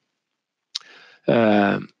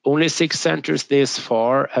 Only 6 centers this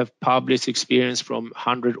far have published experience from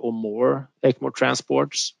 100 or more ECMO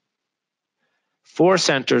transports. 4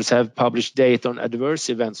 centers have published data on adverse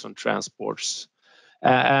events on transports.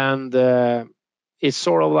 And it's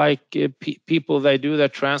sort of like people, they do their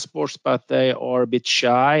transports, but they are a bit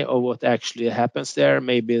shy of what actually happens there.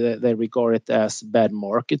 Maybe they regard it as bad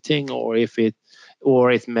marketing, or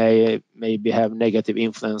it may maybe have negative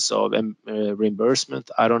influence of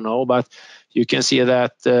reimbursement. I don't know, but you can see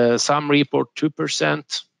that some report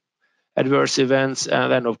 2% adverse events,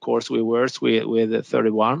 and then of course we worse with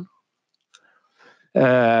 31.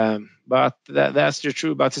 But that's the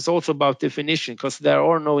truth. But it's also about definition, because there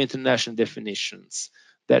are no international definitions.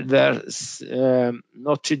 There's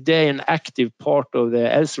not today an active part of the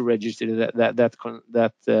EuroELSO registry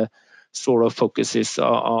that sort of focuses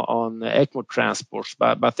on ECMO transports,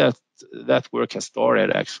 but that work has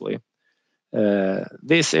started actually.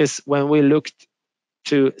 This is when we looked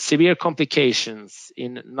to severe complications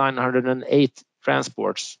in 908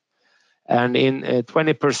 transports, and in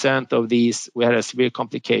 20% of these we had a severe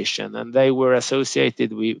complication, and they were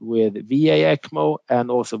associated with VA ECMO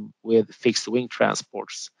and also with fixed wing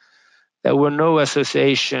transports. There were no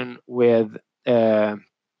association with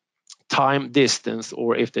time, distance,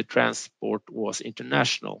 or if the transport was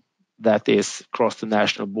international, that is across the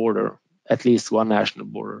national border, at least one national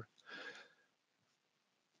border.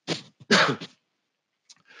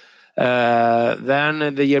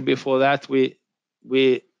 Then the year before that, we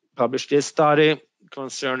published this study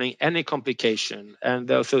concerning any complication, and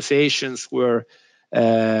the associations were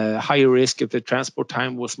higher risk if the transport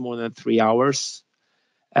time was more than 3 hours,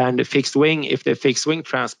 and the fixed wing if the fixed wing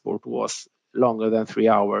transport was longer than 3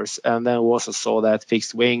 hours, and then we also saw that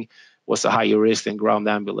fixed wing was a higher risk than ground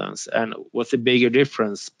ambulance. And what's the bigger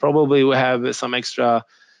difference? Probably we have some extra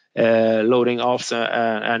loading offs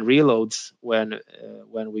and reloads when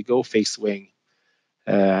we go fixed wing.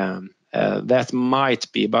 That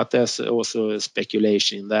might be, but there's also a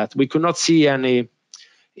speculation that we could not see any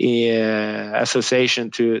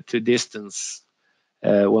association to distance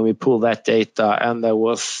when we pull that data, and there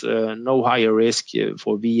was no higher risk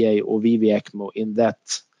for VA or VV ECMO in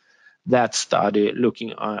that study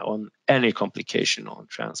looking on any complication on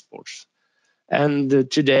transports. And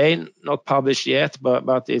today, not published yet,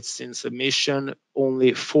 but it's in submission,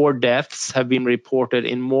 only 4 deaths have been reported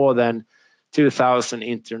in more than 2,000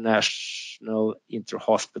 international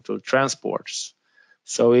inter-hospital transports.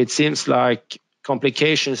 So it seems like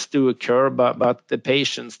complications do occur, but the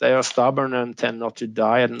patients, they are stubborn and tend not to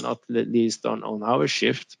die, and not least on our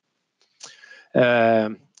shift.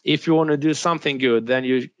 If you want to do something good, then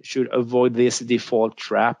you should avoid this default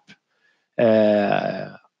trap.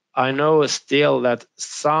 I know still that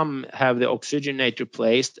some have the oxygenator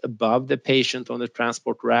placed above the patient on the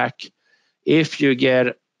transport rack. If you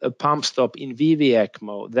get a pump stop in VV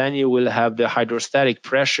ECMO, then you will have the hydrostatic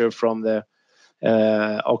pressure from the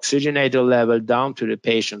oxygenator level down to the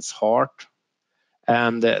patient's heart,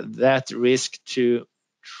 and that risk to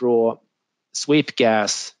draw sweep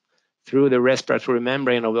gas through the respiratory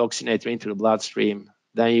membrane of the oxygenator into the bloodstream,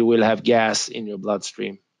 then you will have gas in your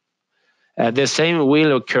bloodstream. The same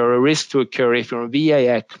will occur, a risk to occur if you're on VA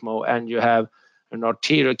ECMO and you have an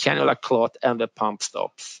arterial cannula clot and the pump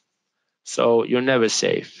stops. So you're never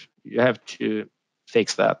safe. You have to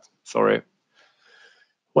fix that. Sorry.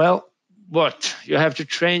 Well, what? You have to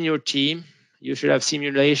train your team. You should have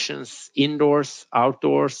simulations indoors,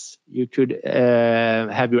 outdoors. You could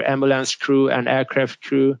have your ambulance crew and aircraft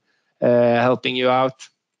crew helping you out.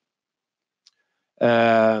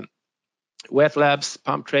 Wet labs,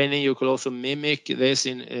 pump training, you could also mimic this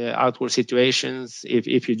in outdoor situations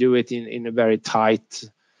if you do it in a very tight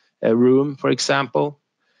room, for example.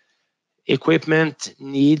 Equipment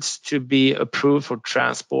needs to be approved for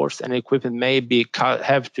transports, and equipment may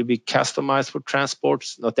have to be customized for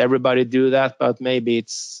transports. Not everybody do that, but maybe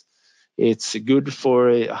it's good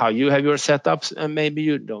for how you have your setups, and maybe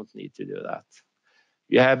you don't need to do that.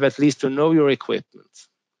 You have at least to know your equipment.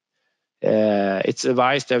 It's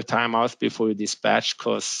advised to have timeouts before you dispatch,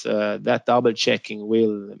 because that double checking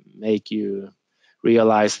will make you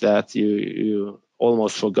realize that you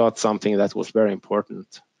almost forgot something that was very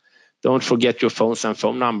important. Don't forget your phones and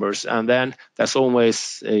phone numbers, and then that's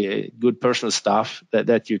always good personal stuff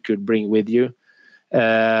that you could bring with you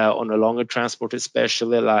on a longer transport,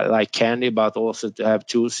 especially like candy, but also to have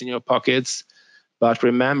tools in your pockets. But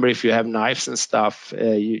remember, if you have knives and stuff,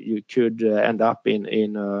 you could end up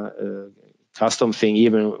in a custom thing,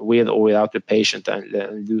 even with or without the patient,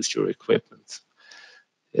 and lose your equipment.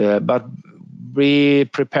 But be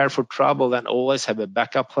prepared for trouble and always have a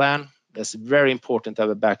backup plan. That's very important to have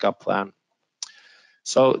a backup plan.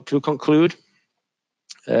 So to conclude,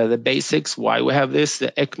 the basics, why we have this,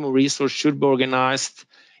 the ECMO resource should be organized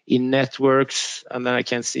in networks, and then I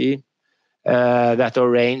can see that are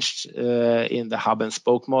arranged in the hub and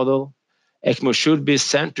spoke model. ECMO should be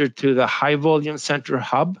centered to the high volume center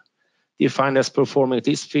hub, defined as performing at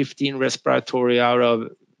least 15 respiratory out of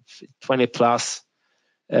 20 plus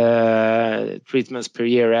treatments per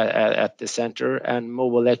year at the center, and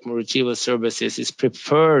mobile ECMO retrieval services is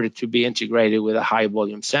preferred to be integrated with a high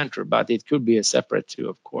volume center, but it could be a separate too,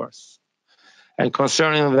 of course. And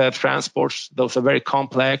concerning the transports, those are very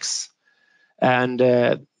complex, and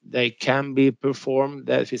they can be performed.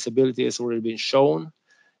 That feasibility has already been shown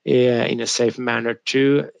in a safe manner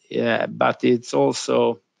too, but it's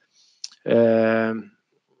also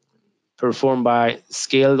performed by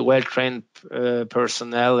skilled, well-trained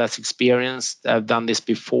personnel that's experienced, have done this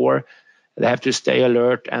before. They have to stay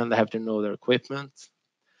alert and they have to know their equipment.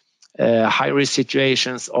 High-risk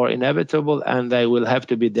situations are inevitable and they will have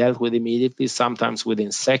to be dealt with immediately, sometimes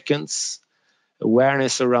within seconds.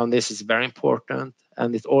 Awareness around this is very important,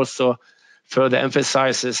 and it also further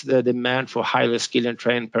emphasizes the demand for highly skilled and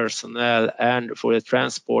trained personnel and for the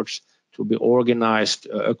transports to be organized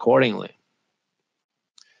accordingly.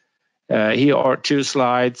 Here are two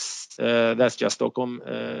slides. That's just Stockholm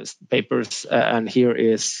papers, and here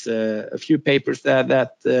is a few papers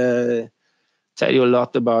that tell you a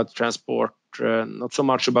lot about transport, not so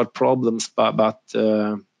much about problems, but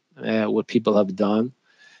what people have done.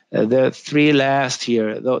 The three last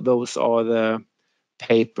here, those are the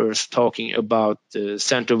papers talking about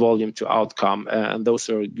center volume to outcome, and those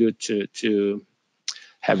are good to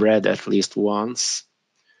have read at least once.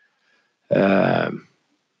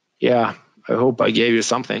 Yeah, I hope I gave you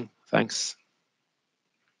something. Thanks.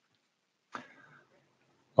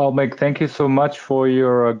 Well, Mick, thank you so much for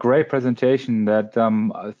your great presentation that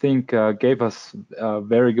I think gave us a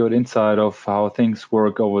very good insight of how things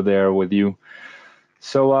work over there with you.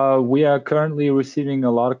 So we are currently receiving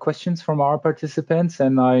a lot of questions from our participants,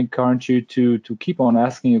 and I encourage you to keep on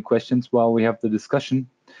asking your questions while we have the discussion.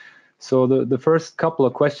 So the first couple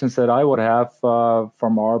of questions that I would have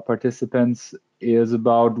from our participants is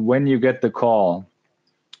about when you get the call.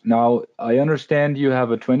 Now, I understand you have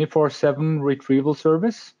a 24/7 retrieval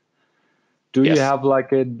service. Do Yes. you have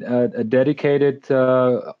like a dedicated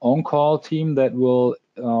on-call team that will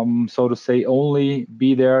so to say, only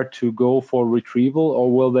be there to go for retrieval,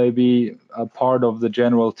 or will they be a part of the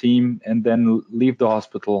general team and then leave the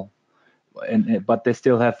hospital? But they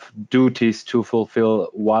still have duties to fulfill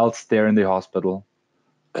whilst they're in the hospital.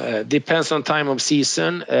 Depends on time of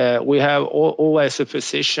season. We have always a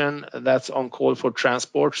physician that's on call for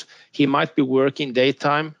transports. He might be working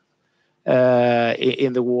daytime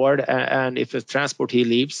in the ward, and if it's transport, he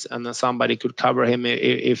leaves, and then somebody could cover him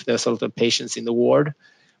if there's a lot of patients in the ward.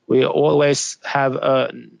 We always have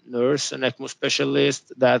a nurse, an ECMO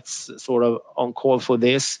specialist that's sort of on call for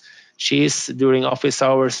this. She's during office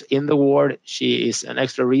hours in the ward. She is an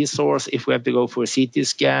extra resource if we have to go for a CT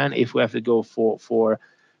scan, if we have to go for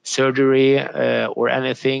surgery or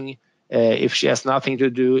anything. If she has nothing to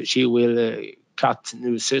do, she will cut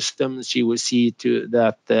new systems. She will see to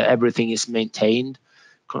that everything is maintained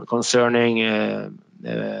concerning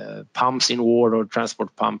pumps in ward or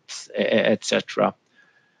transport pumps, etc.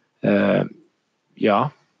 Yeah.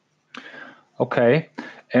 Okay.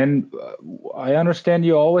 And I understand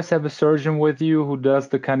you always have a surgeon with you who does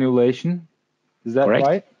the cannulation. Is that Correct.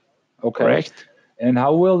 right? Okay. Correct. And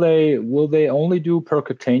how will they only do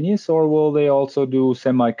percutaneous, or will they also do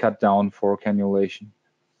semi-cut down for cannulation?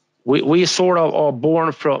 We sort of are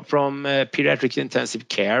born from pediatric intensive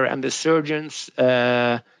care, and the surgeons,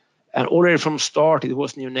 and already from start it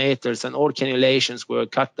was neonatals, and all cannulations were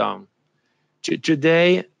cut down.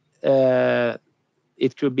 Today,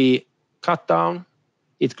 it could be cut down,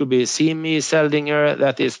 it could be semi-Seldinger,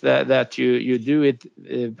 that is that you do it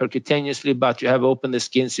percutaneously, but you have opened the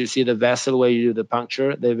skin so you see the vessel where you do the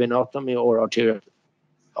puncture, the venotomy or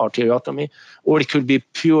arteriotomy, or it could be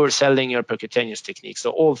pure Seldinger percutaneous technique.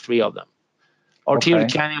 So all three of them. Arterial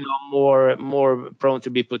cannula are more prone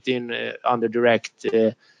to be put in under direct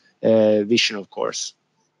vision, of course.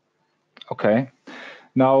 Okay.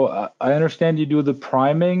 Now, I understand you do the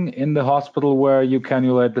priming in the hospital where you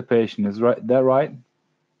cannulate the patient. Is that right?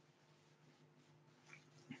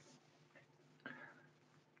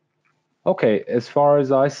 Okay. As far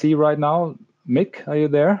as I see right now, Mick, are you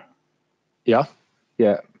there? Yeah.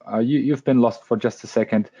 Yeah. You've been lost for just a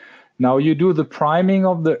second. Now, you do the priming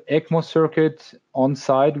of the ECMO circuit on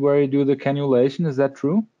site where you do the cannulation. Is that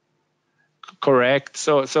true? Correct.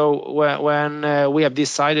 So when we have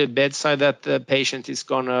decided bedside that the patient is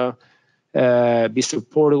gonna be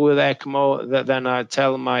supported with ECMO, then I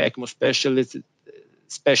tell my ECMO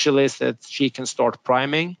specialist that she can start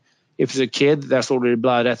priming. If it's a kid, there's already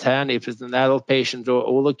blood at hand. If it's an adult patient or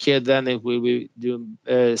older kid, then it will be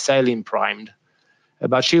saline primed.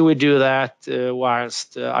 But she will do that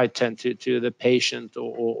whilst I tend to the patient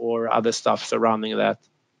or other stuff surrounding that.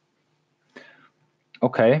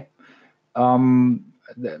 Okay. I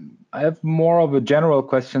have more of a general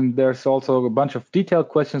question. There's also a bunch of detailed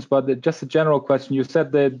questions, but just a general question. You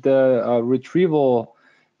said that the retrieval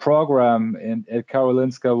program at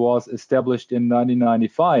Karolinska was established in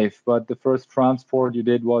 1995, but the first transport you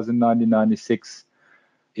did was in 1996.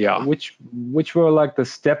 Yeah. Which were like the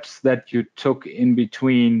steps that you took in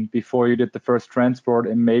between before you did the first transport?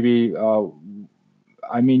 And maybe,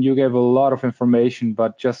 I mean, you gave a lot of information,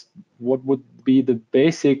 but just what would be the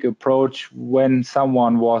basic approach when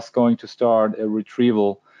someone was going to start a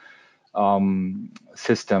retrieval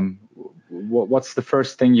system? What's the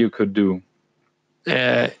first thing you could do?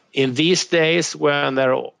 In these days, when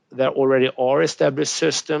there already are established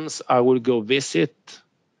systems, I will go visit.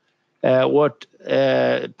 What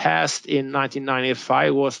passed in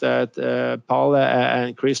 1995 was that Paula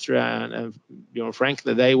and Christer and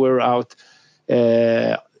Franklin, they were out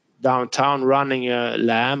downtown running a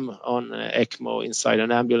LAM on ECMO inside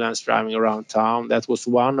an ambulance driving around town. That was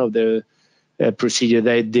one of the procedure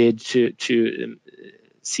they did to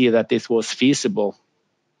see that this was feasible.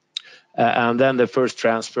 And then the first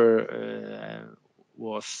transfer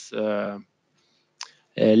was late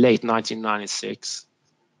 1996.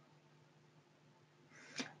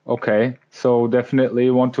 Okay, so definitely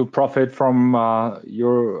want to profit from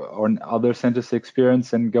your or other centers'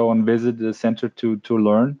 experience and go and visit the center to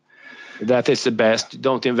learn. That is the best.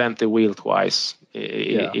 Don't invent the wheel twice.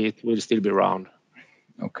 It will still be around.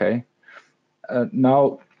 Okay.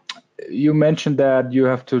 Now, you mentioned that you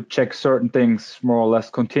have to check certain things more or less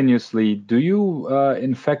continuously. Do you,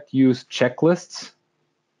 in fact, use checklists?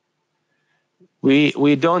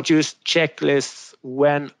 We don't use checklists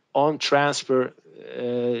when on transfer,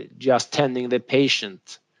 just tending the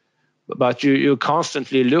patient. But you're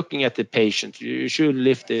constantly looking at the patient. You should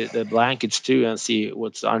lift the blankets too and see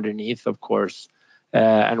what's underneath, of course.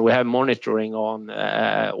 And we have monitoring on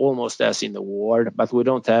almost as in the ward, but we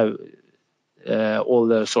don't have all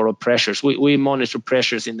the sort of pressures. We monitor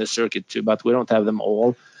pressures in the circuit too, but we don't have them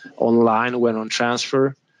all online when on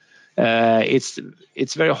transfer.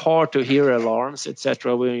 It's very hard to hear alarms,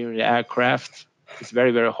 etc. when you're in the aircraft. It's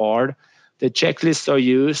very, very hard. The checklists are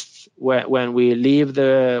used when we leave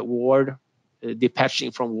the ward,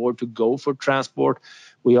 dispatching from ward to go for transport.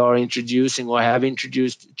 We are introducing or have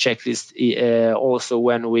introduced checklists also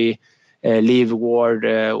when we leave ward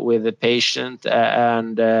with the patient,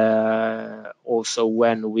 and also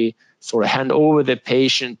when we sort of hand over the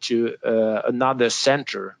patient to another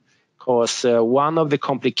center, because one of the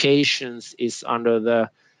complications is under the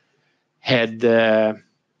head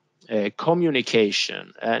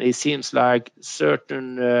communication, and it seems like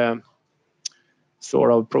certain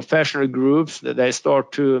sort of professional groups that they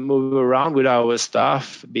start to move around with our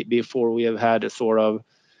stuff before we have had a sort of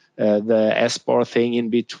the S-bar thing in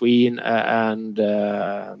between, and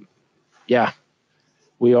yeah,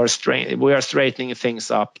 we are straightening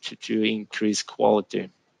things up to increase quality.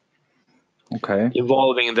 Okay.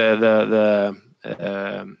 Involving the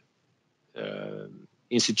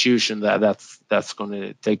institution that's going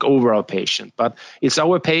to take over our patient, but it's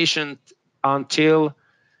our patient until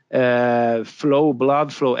blood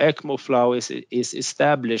flow, ECMO flow is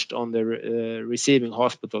established on the receiving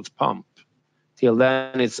hospital's pump. Till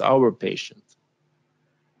then, it's our patient.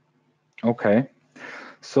 Okay.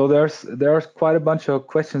 So there's quite a bunch of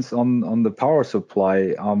questions on the power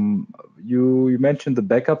supply. You mentioned the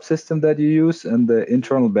backup system that you use and the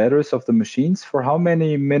internal batteries of the machines. For how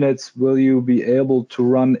many minutes will you be able to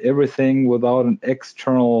run everything without an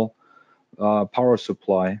external power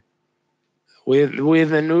supply? With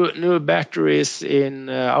the new batteries in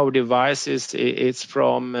our devices, it's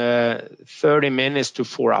from 30 minutes to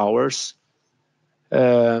 4 hours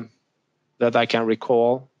that I can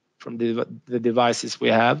recall from the devices we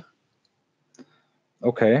have.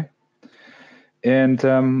 Okay. And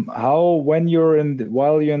while you're in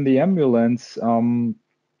the ambulance,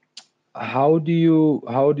 how do you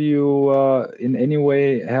in any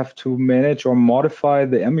way have to manage or modify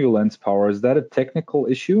the ambulance power? Is that a technical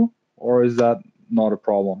issue, or is that not a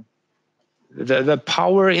problem? The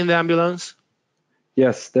power in the ambulance?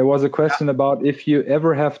 Yes, there was a question about if you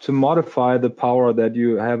ever have to modify the power that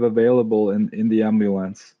you have available in the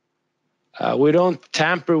ambulance. We don't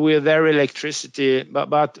tamper with their electricity,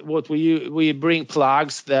 but what we bring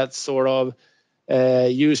plugs that sort of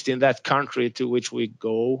used in that country to which we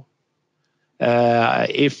go.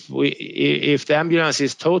 If the ambulance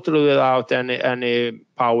is totally without any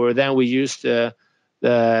power, then we use the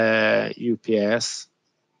UPS,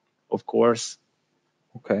 of course.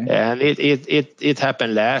 Okay. And it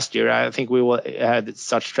happened last year. I think we had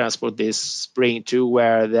such transport this spring too,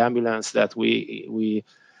 where the ambulance that we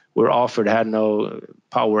were offered had no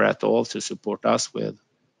power at all to support us with.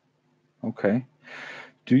 Okay.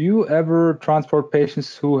 Do you ever transport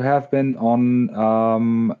patients who have been on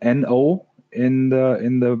NO in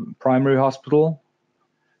the primary hospital?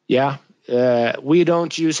 Yeah, we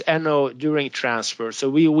don't use NO during transfer, so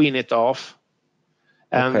we wean it off.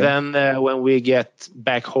 And okay. then when we get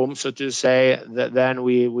back home, so to say, then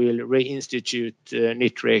we will reinstitute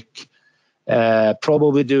nitric,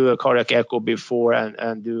 probably do a cardiac echo before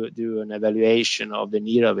and do an evaluation of the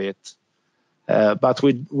need of it. But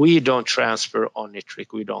we don't transfer on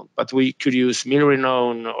nitric, we don't. But we could use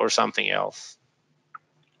milrinone or something else.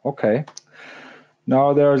 Okay.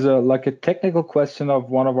 Now there's a technical question of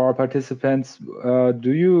one of our participants. Do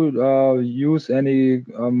you use any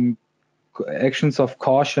actions of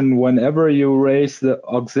caution whenever you raise the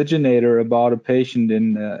oxygenator about a patient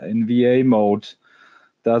in VA mode?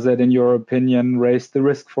 Does that, in your opinion, raise the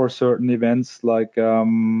risk for certain events like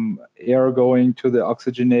air going to the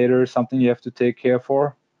oxygenator, something you have to take care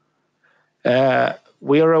for?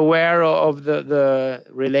 We are aware of the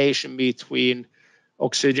relation between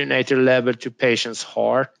oxygenator level to patient's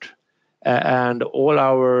heart, and all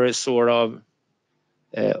our sort of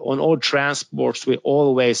on all transports we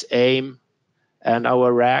always aim, and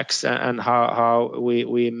our racks and how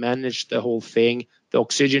we manage the whole thing, the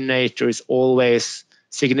oxygenator is always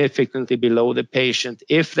significantly below the patient.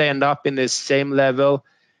 If they end up in the same level,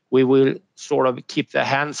 we will sort of keep the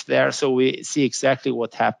hands there so we see exactly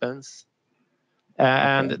what happens.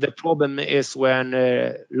 And the problem is when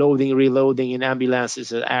loading, reloading in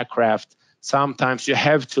ambulances and aircraft, sometimes you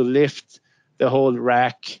have to lift the whole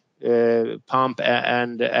rack, pump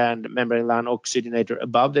and membrane line oxygenator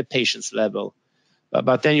above the patient's level.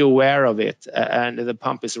 But then you're aware of it and the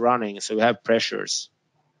pump is running, so you have pressures.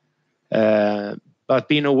 But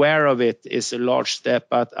being aware of it is a large step,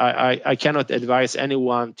 but I cannot advise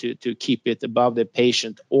anyone to keep it above the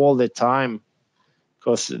patient all the time,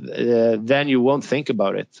 because then you won't think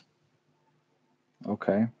about it.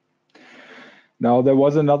 Okay. Now, there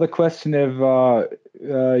was another question if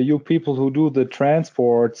you people who do the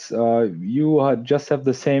transports, you just have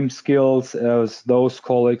the same skills as those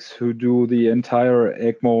colleagues who do the entire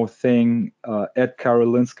ECMO thing at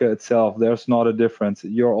Karolinska itself. There's not a difference.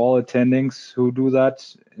 You're all attendings who do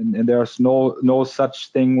that, and there's no such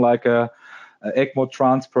thing like a ECMO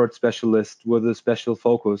transport specialist with a special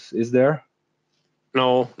focus, is there?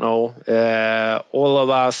 No. All of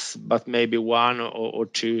us, but maybe one or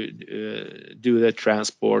two, do the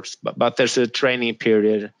transports. But there's a training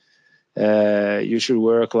period. You should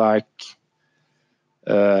work like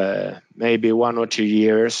maybe 1 or 2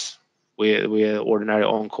 years with ordinary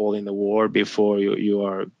on-call in the ward before you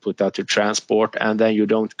are put out to transport, and then you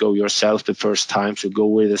don't go yourself the first time, so go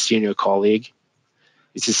with a senior colleague.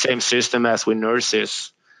 It's the same system as with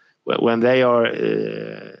nurses. When they are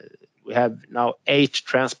we have now 8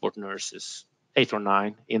 transport nurses, 8 or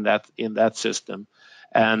 9 in that system,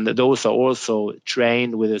 and those are also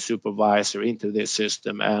trained with a supervisor into this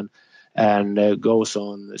system and goes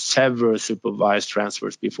on several supervised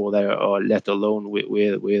transfers before they are let alone with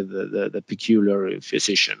the peculiar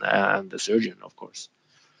physician and the surgeon, of course.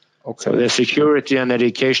 Okay. So the security and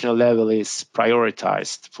educational level is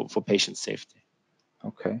prioritized for patient safety.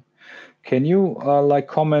 Okay. Can you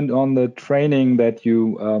comment on the training that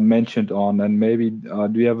you mentioned on, and maybe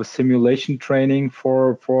do you have a simulation training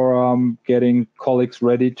for getting colleagues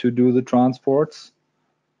ready to do the transports?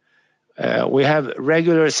 We have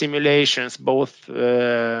regular simulations, both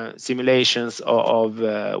simulations of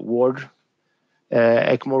ward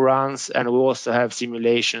ECMO runs, and we also have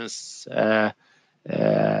simulations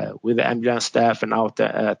with the ambulance staff and out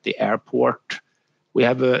at the airport. We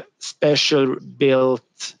have a special built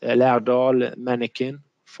Lärdal mannequin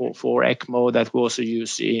for ECMO that we also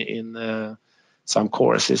use in some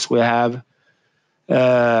courses we have.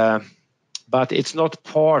 But it's not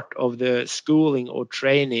part of the schooling or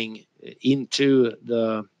training into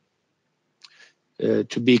the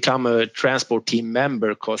to become a transport team member,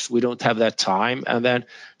 because we don't have that time. And then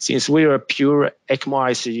since we are a pure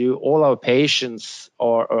ECMO ICU, all our patients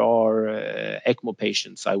are ECMO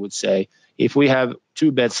patients, I would say. If we have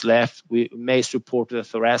 2 beds left, we may support the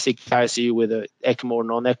thoracic ICU with an ECMO or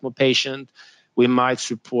non-ECMO patient. We might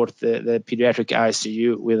support the pediatric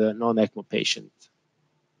ICU with a non-ECMO patient.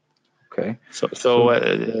 Okay. So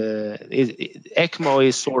ECMO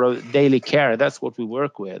is sort of daily care. That's what we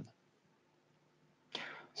work with.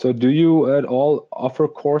 So do you at all offer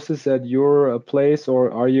courses at your place,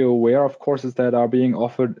 or are you aware of courses that are being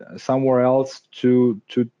offered somewhere else to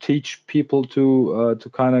teach people to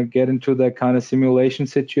kind of get into that kind of simulation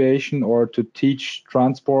situation, or to teach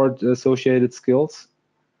transport associated skills?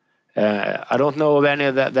 I don't know of any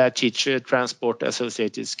that teach transport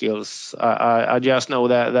associated skills. I just know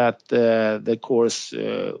that the course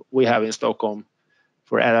we have in Stockholm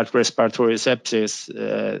for adult respiratory sepsis,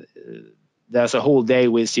 there's a whole day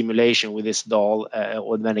with simulation with this doll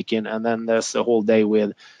or mannequin, and then there's a whole day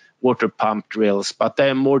with water pump drills, but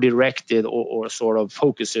they're more directed or sort of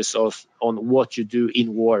focuses on what you do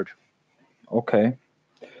in ward. Okay.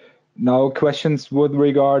 Now, questions with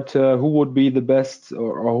regard to who would be the best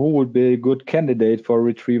or who would be a good candidate for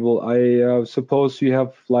retrieval. I suppose you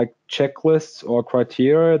have like checklists or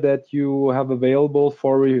criteria that you have available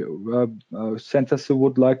for centers who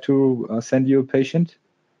would like to send you a patient?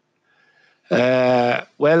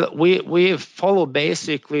 Well, we follow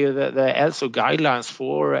basically the EuroELSO guidelines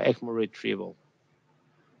for ECMO retrieval,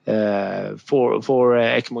 for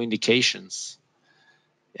ECMO indications.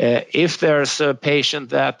 If there's a patient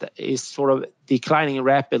that is sort of declining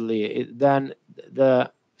rapidly, then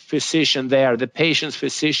the physician there, the patient's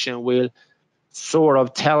physician, will sort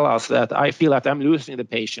of tell us that I feel that I'm losing the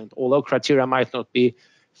patient, although criteria might not be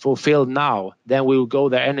fulfilled now. Then we will go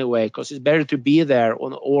there anyway, because it's better to be there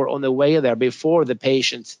on the way there before the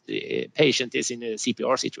patient is in a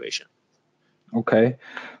CPR situation. Okay,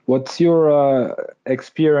 what's your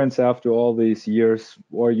experience after all these years,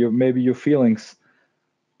 or maybe your feelings?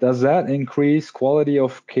 Does that increase quality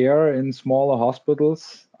of care in smaller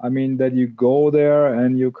hospitals? I mean, that you go there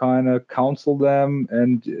and you kind of counsel them,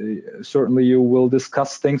 and certainly you will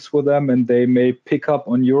discuss things with them, and they may pick up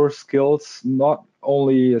on your skills, not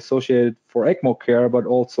only associated for ECMO care, but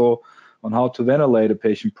also on how to ventilate a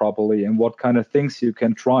patient properly and what kind of things you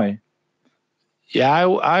can try. Yeah,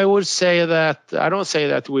 I would say that, I don't say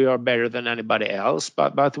that we are better than anybody else,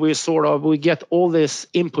 but we get all this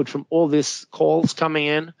input from all these calls coming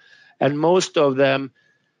in, and most of the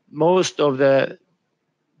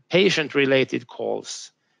patient-related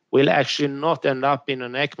calls, will actually not end up in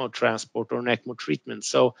an ECMO transport or an ECMO treatment.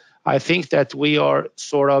 So I think that we are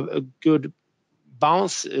sort of a good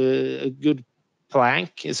bounce, a good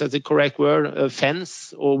plank, is that the correct word, a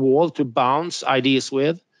fence or wall to bounce ideas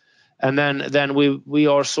with. And then we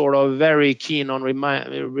are sort of very keen on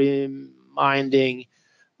reminding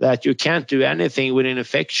that you can't do anything with an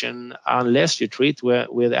infection unless you treat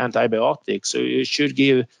with antibiotics. So you should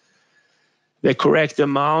give the correct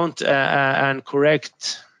amount and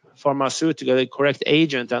correct pharmaceutical, the correct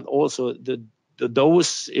agent, and also the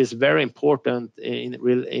dose is very important in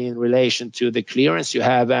relation to the clearance you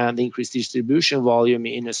have and the increased distribution volume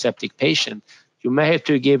in a septic patient. You may have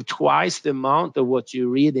to give twice the amount of what you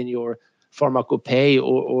read in your pharmacopoeia,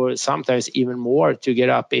 or sometimes even more, to get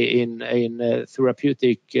up in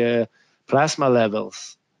therapeutic plasma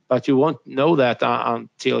levels. But you won't know that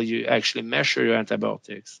until you actually measure your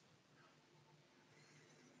antibiotics.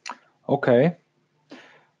 Okay.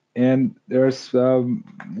 And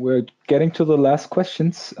we're getting to the last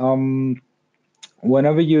questions.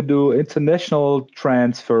 Whenever you do international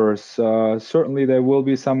transfers, certainly there will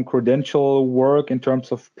be some credential work in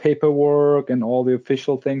terms of paperwork and all the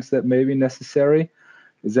official things that may be necessary.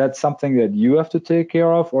 Is that something that you have to take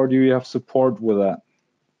care of, or do you have support with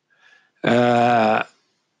that?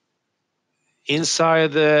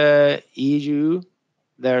 Inside the EU,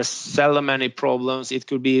 there's seldom many problems. It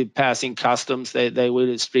could be passing customs. They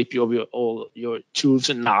will strip you of all your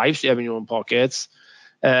tools and knives you have in your own pockets.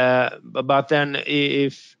 But then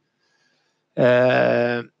if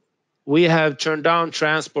we have turned down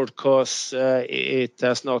transport because it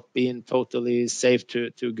has not been totally safe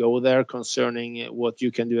to go there, concerning what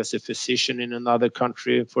you can do as a physician in another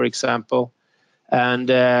country, for example. And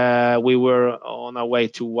we were on our way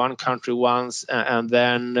to one country once, and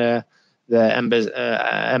then the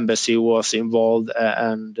embassy was involved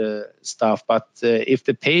and stuff. But if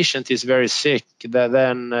the patient is very sick,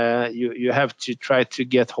 then you have to try to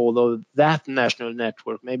get hold of that national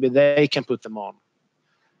network. Maybe they can put them on.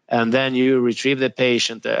 And then you retrieve the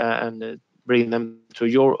patient and bring them to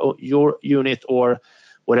your unit or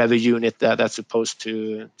whatever unit that's supposed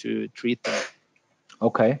to treat them.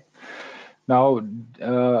 Okay. Now,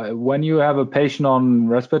 when you have a patient on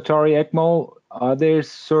respiratory ECMO, are there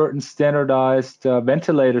certain standardized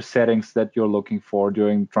ventilator settings that you're looking for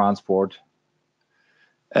during transport?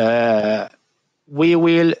 We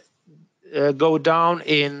will go down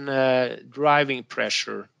in driving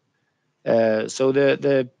pressure. So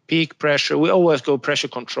the peak pressure, we always go pressure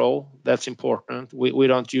control. That's important. We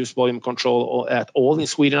don't use volume control at all in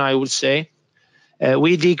Sweden, I would say.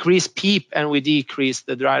 We decrease PEEP and we decrease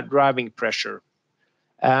the driving pressure.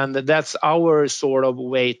 And that's our sort of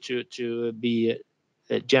way to be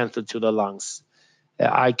gentle to the lungs.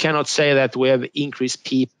 I cannot say that we have increased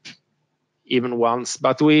PEEP even once,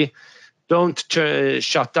 but we don't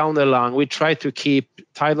shut down the lung. We try to keep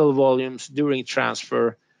tidal volumes during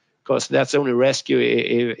transfer, because that's only rescue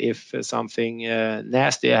if something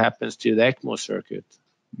nasty happens to the ECMO circuit.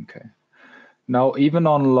 Okay. Now, even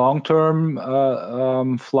on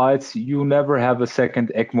long-term flights, you never have a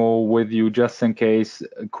second ECMO with you just in case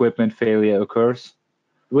equipment failure occurs?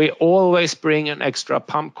 We always bring an extra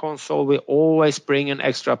pump console. We always bring an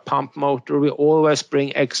extra pump motor. We always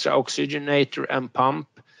bring extra oxygenator and pump.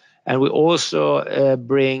 And we also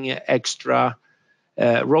bring extra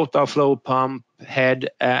rotaflow pump head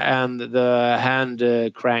and the hand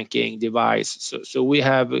cranking device. So we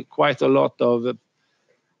have quite a lot of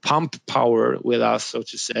pump power with us, so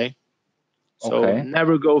to say. So okay.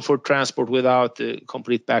 Never go for transport without a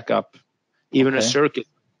complete backup, even a circuit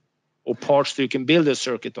or parts so you can build a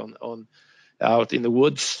circuit on out in the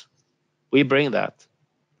woods. We bring that.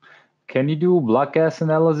 Can you do blood gas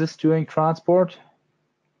analysis during transport?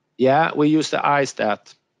 Yeah, we use the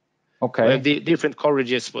iStat. Okay. We have the different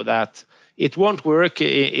corriges for that. It won't work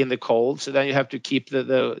in the cold, so then you have to keep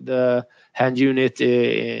the hand unit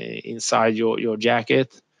inside your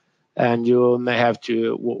jacket, and you may have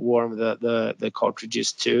to warm the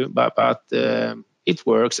cartridges too. But it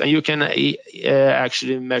works, and you can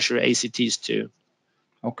actually measure ACTs too.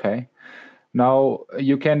 Okay. Now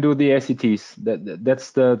you can do the ACTs.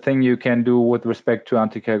 That's the thing you can do with respect to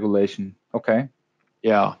anticoagulation. Okay.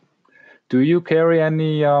 Yeah. Do you carry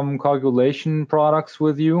any coagulation products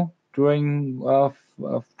with you during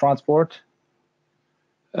transport?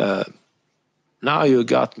 Now you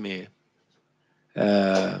got me.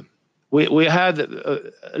 We had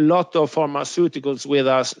a lot of pharmaceuticals with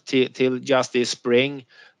us till just this spring.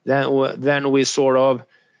 Then we sort of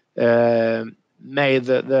made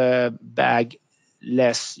the bag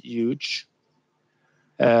less huge.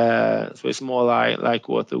 So it's more like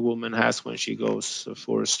what the woman has when she goes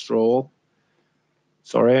for a stroll.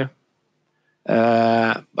 Sorry.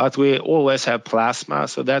 But we always have plasma,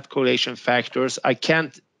 so that correlation factors. I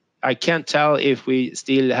can't tell if we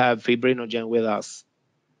still have fibrinogen with us.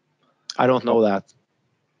 I don't know that.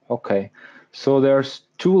 Okay, so there's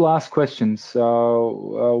two last questions.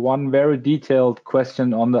 One very detailed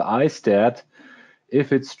question on the ISTAT.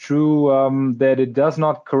 If it's true that it does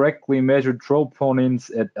not correctly measure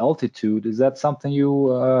troponins at altitude, is that something you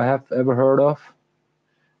have ever heard of?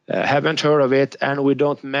 Haven't heard of it, and we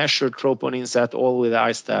don't measure troponins at all with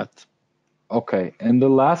ISTAT. Okay, and the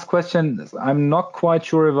last question, I'm not quite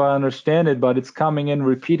sure if I understand it, but it's coming in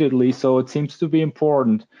repeatedly, so it seems to be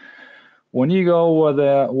important. When you go with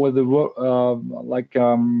a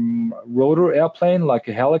rotor airplane, like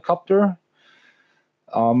a helicopter,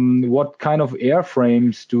 what kind of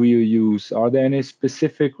airframes do you use? Are there any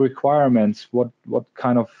specific requirements? What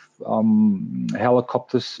kind of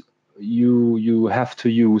helicopters you have to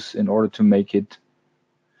use in order to make it?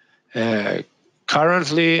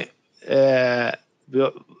 Currently,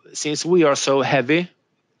 since we are so heavy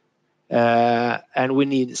and we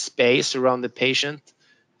need space around the patient,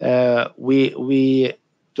 we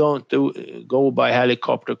don't go by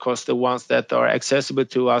helicopter because the ones that are accessible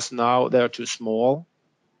to us now, they're too small.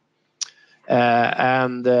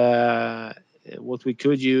 And what we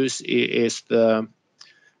could use is the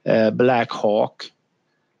Black Hawk,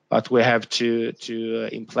 but we have to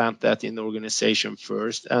implant that in the organization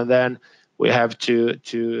first, and then we have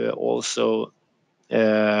to also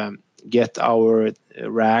get our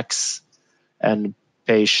racks and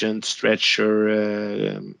patient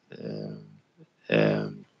stretcher,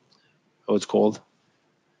 what's called,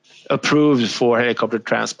 approved for helicopter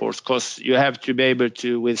transports, because you have to be able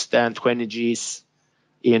to withstand 20 Gs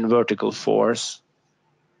in vertical force,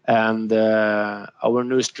 and our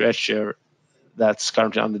new stretcher that's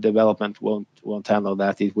currently under development won't handle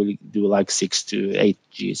that. It will do like 6 to 8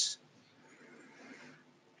 Gs.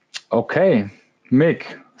 Okay,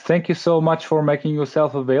 Mick, thank you so much for making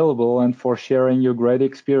yourself available and for sharing your great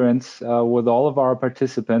experience with all of our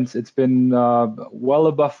participants. It's been well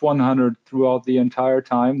above 100 throughout the entire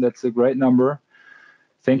time. That's a great number.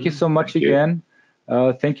 Thank you so much again.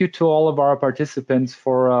 Thank you to all of our participants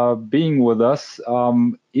for being with us.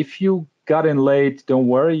 If you got in late, don't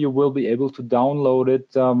worry, you will be able to download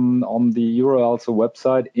it on the EuroELSO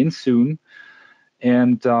website soon.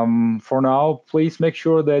 And for now, please make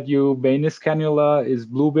sure that your venous cannula is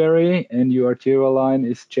blueberry and your arterial line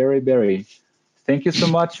is cherryberry. Thank you so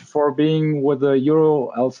much for being with the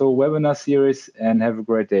EuroELSO webinar series, and have a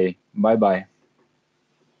great day. Bye-bye.